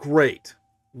 Great.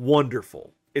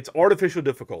 Wonderful. It's artificial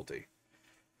difficulty.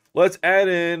 Let's add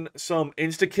in some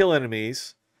insta-kill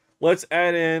enemies. Let's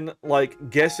add in, like,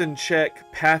 guess and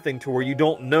check pathing to where you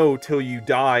don't know till you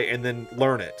die and then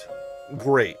learn it.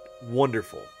 Great.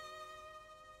 Wonderful.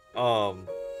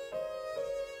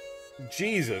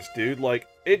 Jesus, dude. Like,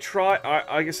 it tried...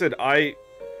 like I said, I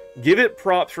give it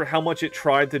props for how much it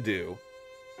tried to do.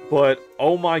 But,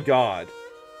 oh my god,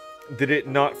 did it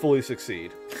not fully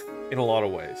succeed in a lot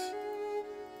of ways.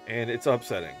 And it's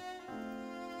upsetting.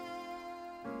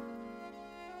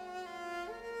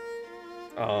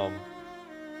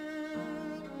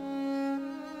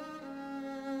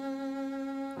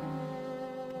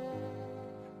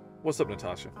 What's up,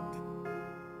 Natasha?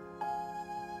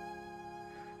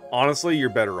 Honestly, you're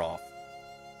better off.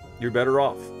 You're better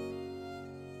off.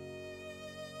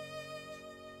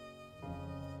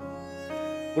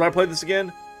 Would I play this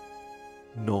again?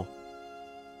 No.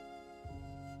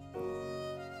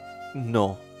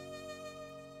 No.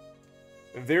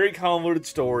 A very convoluted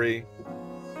story.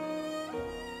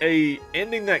 A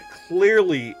ending that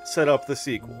clearly set up the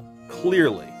sequel.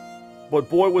 Clearly. But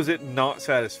boy, was it not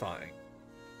satisfying.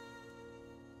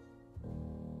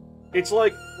 It's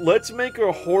like, let's make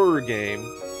a horror game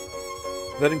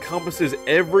that encompasses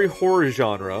every horror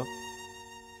genre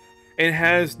and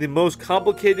has the most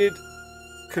complicated,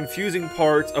 confusing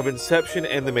parts of Inception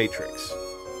and The Matrix.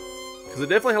 Because it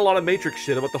definitely had a lot of Matrix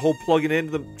shit about the whole plugging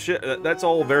into the shit. That's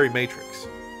all very Matrix.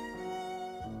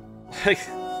 Like,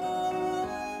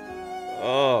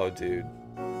 oh, dude.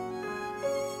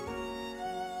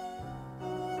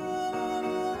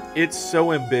 It's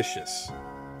so ambitious.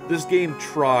 This game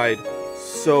tried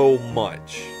so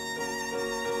much.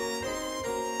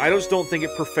 I just don't think it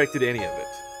perfected any of it.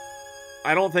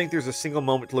 I don't think there's a single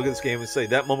moment to look at this game and say,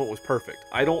 that moment was perfect.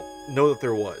 I don't know that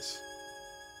there was.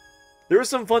 There was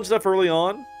some fun stuff early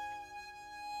on.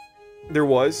 There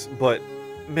was, but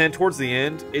man, towards the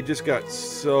end, it just got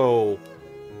so...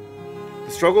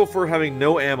 The struggle for having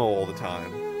no ammo all the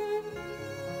time,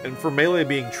 and for melee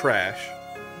being trash,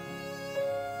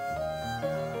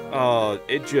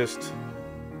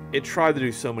 it tried to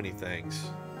do so many things.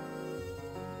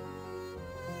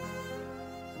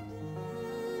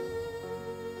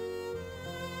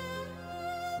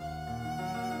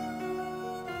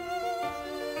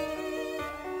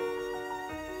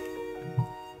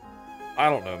 I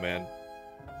don't know, man.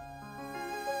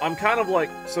 I'm kind of like,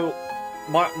 so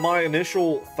my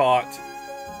initial thought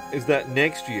is that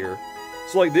next year,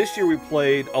 so like this year we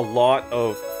played a lot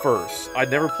of firsts.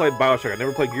 I'd never played BioShock, I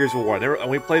never played Gears of War,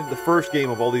 and we played the first game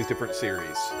of all these different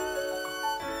series.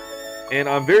 And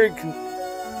I'm very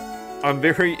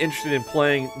interested in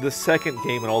playing the second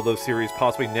game in all those series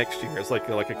possibly next year. It's like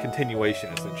a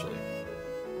continuation, essentially.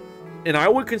 And I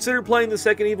would consider playing the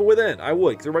second Evil Within. I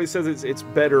would, because everybody says it's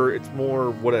better, it's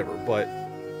more whatever, but...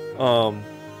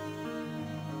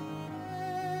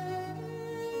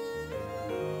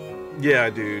 yeah,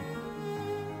 dude.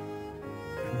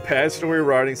 Bad story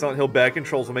writing, Silent Hill bad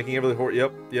controls while making everything horror.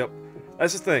 Yep.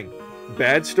 That's the thing.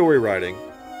 Bad story writing,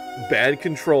 bad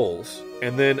controls,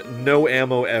 and then no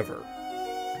ammo ever.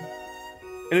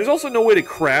 And there's also no way to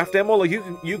craft ammo. Like,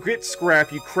 you get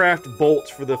scrap, you craft bolts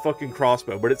for the fucking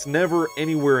crossbow, but it's never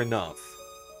anywhere enough.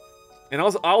 And I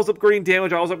was upgrading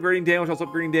damage,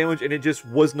 and it just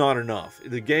was not enough.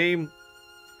 The game,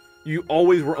 you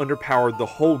always were underpowered the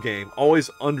whole game. Always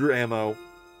under ammo.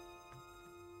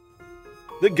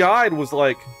 The guide was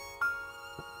like...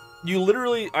 You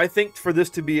literally, I think for this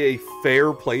to be a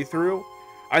fair playthrough,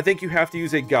 I think you have to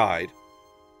use a guide.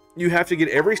 You have to get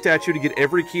every statue, to get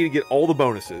every key, to get all the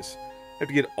bonuses. You have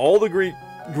to get all the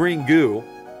green goo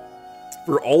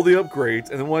for all the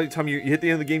upgrades, and then by the time you hit the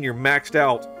end of the game, you're maxed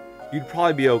out, you'd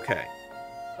probably be okay.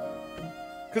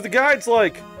 Because the guide's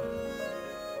like...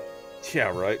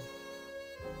 Yeah, right.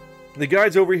 The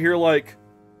guide's over here like...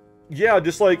 Yeah,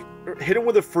 just like, hit him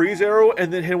with a freeze arrow,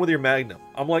 and then hit him with your magnum.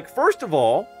 I'm like, first of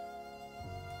all,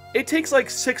 it takes like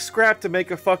 6 scrap to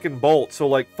make a fucking bolt, so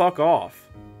like, fuck off.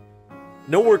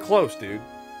 Nowhere close, dude.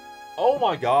 Oh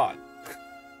my god.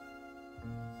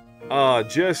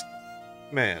 Just...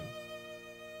 Man.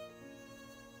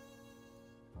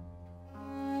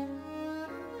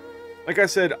 Like I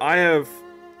said,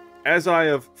 as I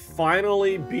have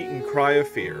finally beaten Cry of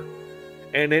Fear,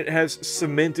 and it has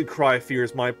cemented Cry of Fear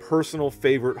as my personal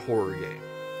favorite horror game.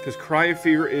 Because Cry of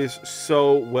Fear is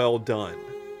so well done.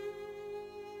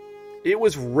 It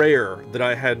was rare that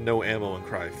I had no ammo in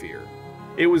Cry of Fear.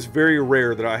 It was very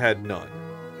rare that I had none.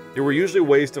 There were usually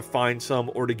ways to find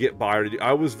some or to get by. Or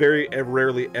I was very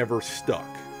rarely ever stuck.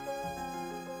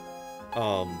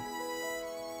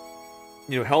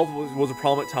 You know, health was a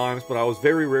problem at times, but I was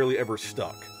very rarely ever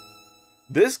stuck.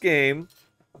 This game,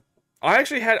 I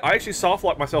actually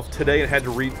soft-locked myself today and had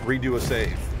to redo a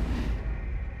save.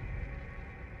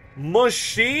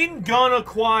 Machine gun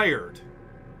acquired.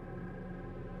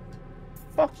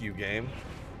 Fuck you, game.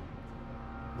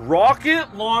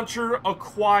 Rocket launcher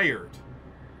acquired.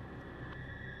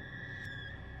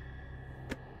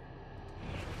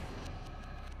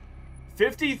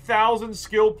 $50,000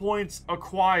 skill points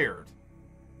acquired.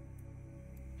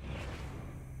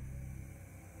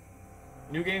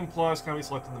 New game plus can be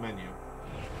selected in the menu.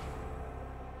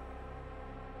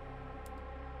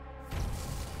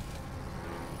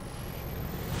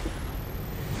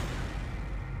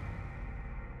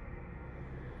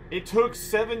 It took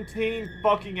 17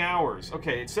 fucking hours.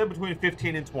 Okay, it said between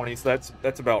 15 and 20, so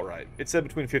that's about right. It said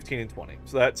between 15 and 20,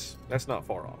 so that's not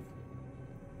far off.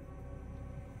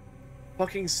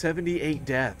 Fucking 78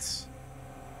 deaths.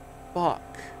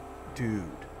 Fuck, dude.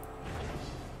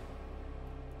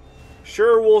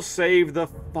 Sure, we'll save the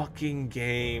fucking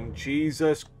game.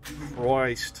 Jesus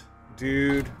Christ,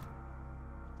 dude.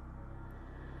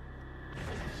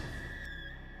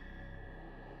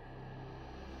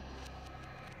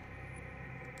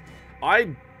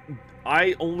 I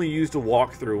only used a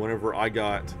walkthrough whenever I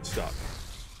got stuck.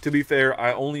 To be fair,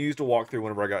 I only used a walkthrough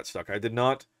whenever I got stuck. I did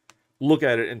not look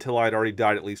at it until I'd already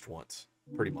died at least once,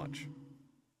 pretty much.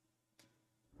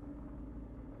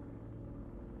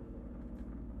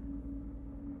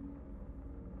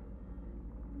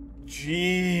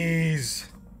 Jeez.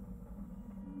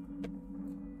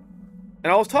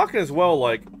 And I was talking as well,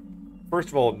 like, first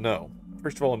of all, no.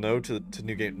 First of all, no to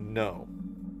new game, no.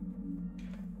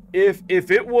 If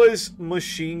it was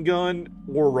machine gun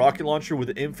or rocket launcher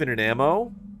with infinite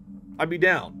ammo, I'd be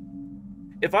down.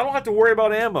 If I don't have to worry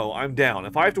about ammo, I'm down.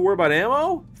 If I have to worry about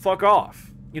ammo, fuck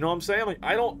off. You know what I'm saying? Like,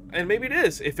 I don't, and maybe it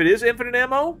is. If it is infinite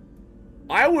ammo,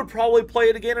 I would probably play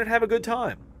it again and have a good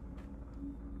time.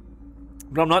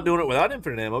 But I'm not doing it without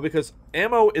infinite ammo because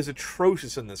ammo is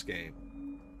atrocious in this game.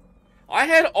 I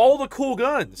had all the cool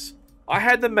guns. I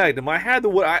had the Magnum. I had the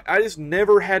wood. I just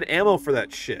never had ammo for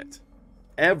that shit.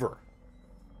 Ever.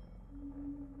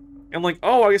 I'm like,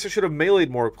 oh, I guess I should have meleeed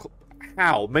more.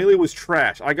 How? Melee was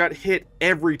trash. I got hit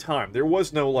every time. There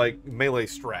was no, like, melee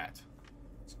strat.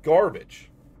 It's garbage.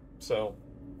 So.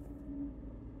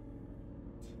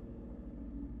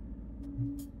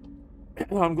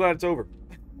 I'm glad it's over.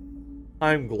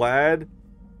 I'm glad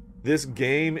this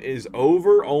game is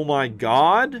over. Oh my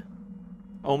god.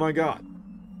 Oh my god.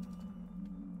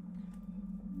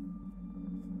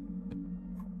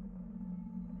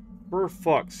 For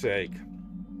fuck's sake.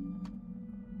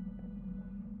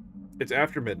 It's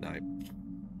after midnight.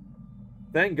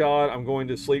 Thank God I'm going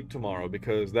to sleep tomorrow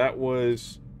because that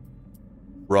was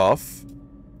rough.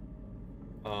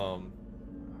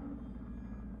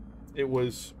 It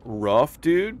was rough,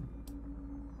 dude.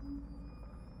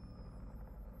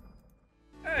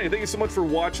 Hey, thank you so much for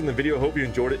watching the video. I hope you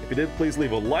enjoyed it. If you did, please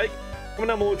leave a like. Comment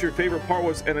down below what your favorite part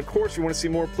was. And of course, if you want to see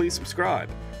more, please subscribe.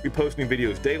 We post new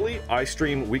videos daily. I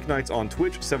stream weeknights on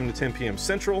Twitch, 7 to 10 p.m.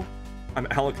 Central. I'm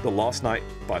Alek, the Lost Knight,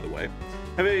 by the way.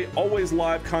 Have a always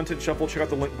live content shuffle. Check out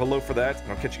the link below for that.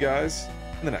 And I'll catch you guys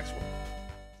in the next one.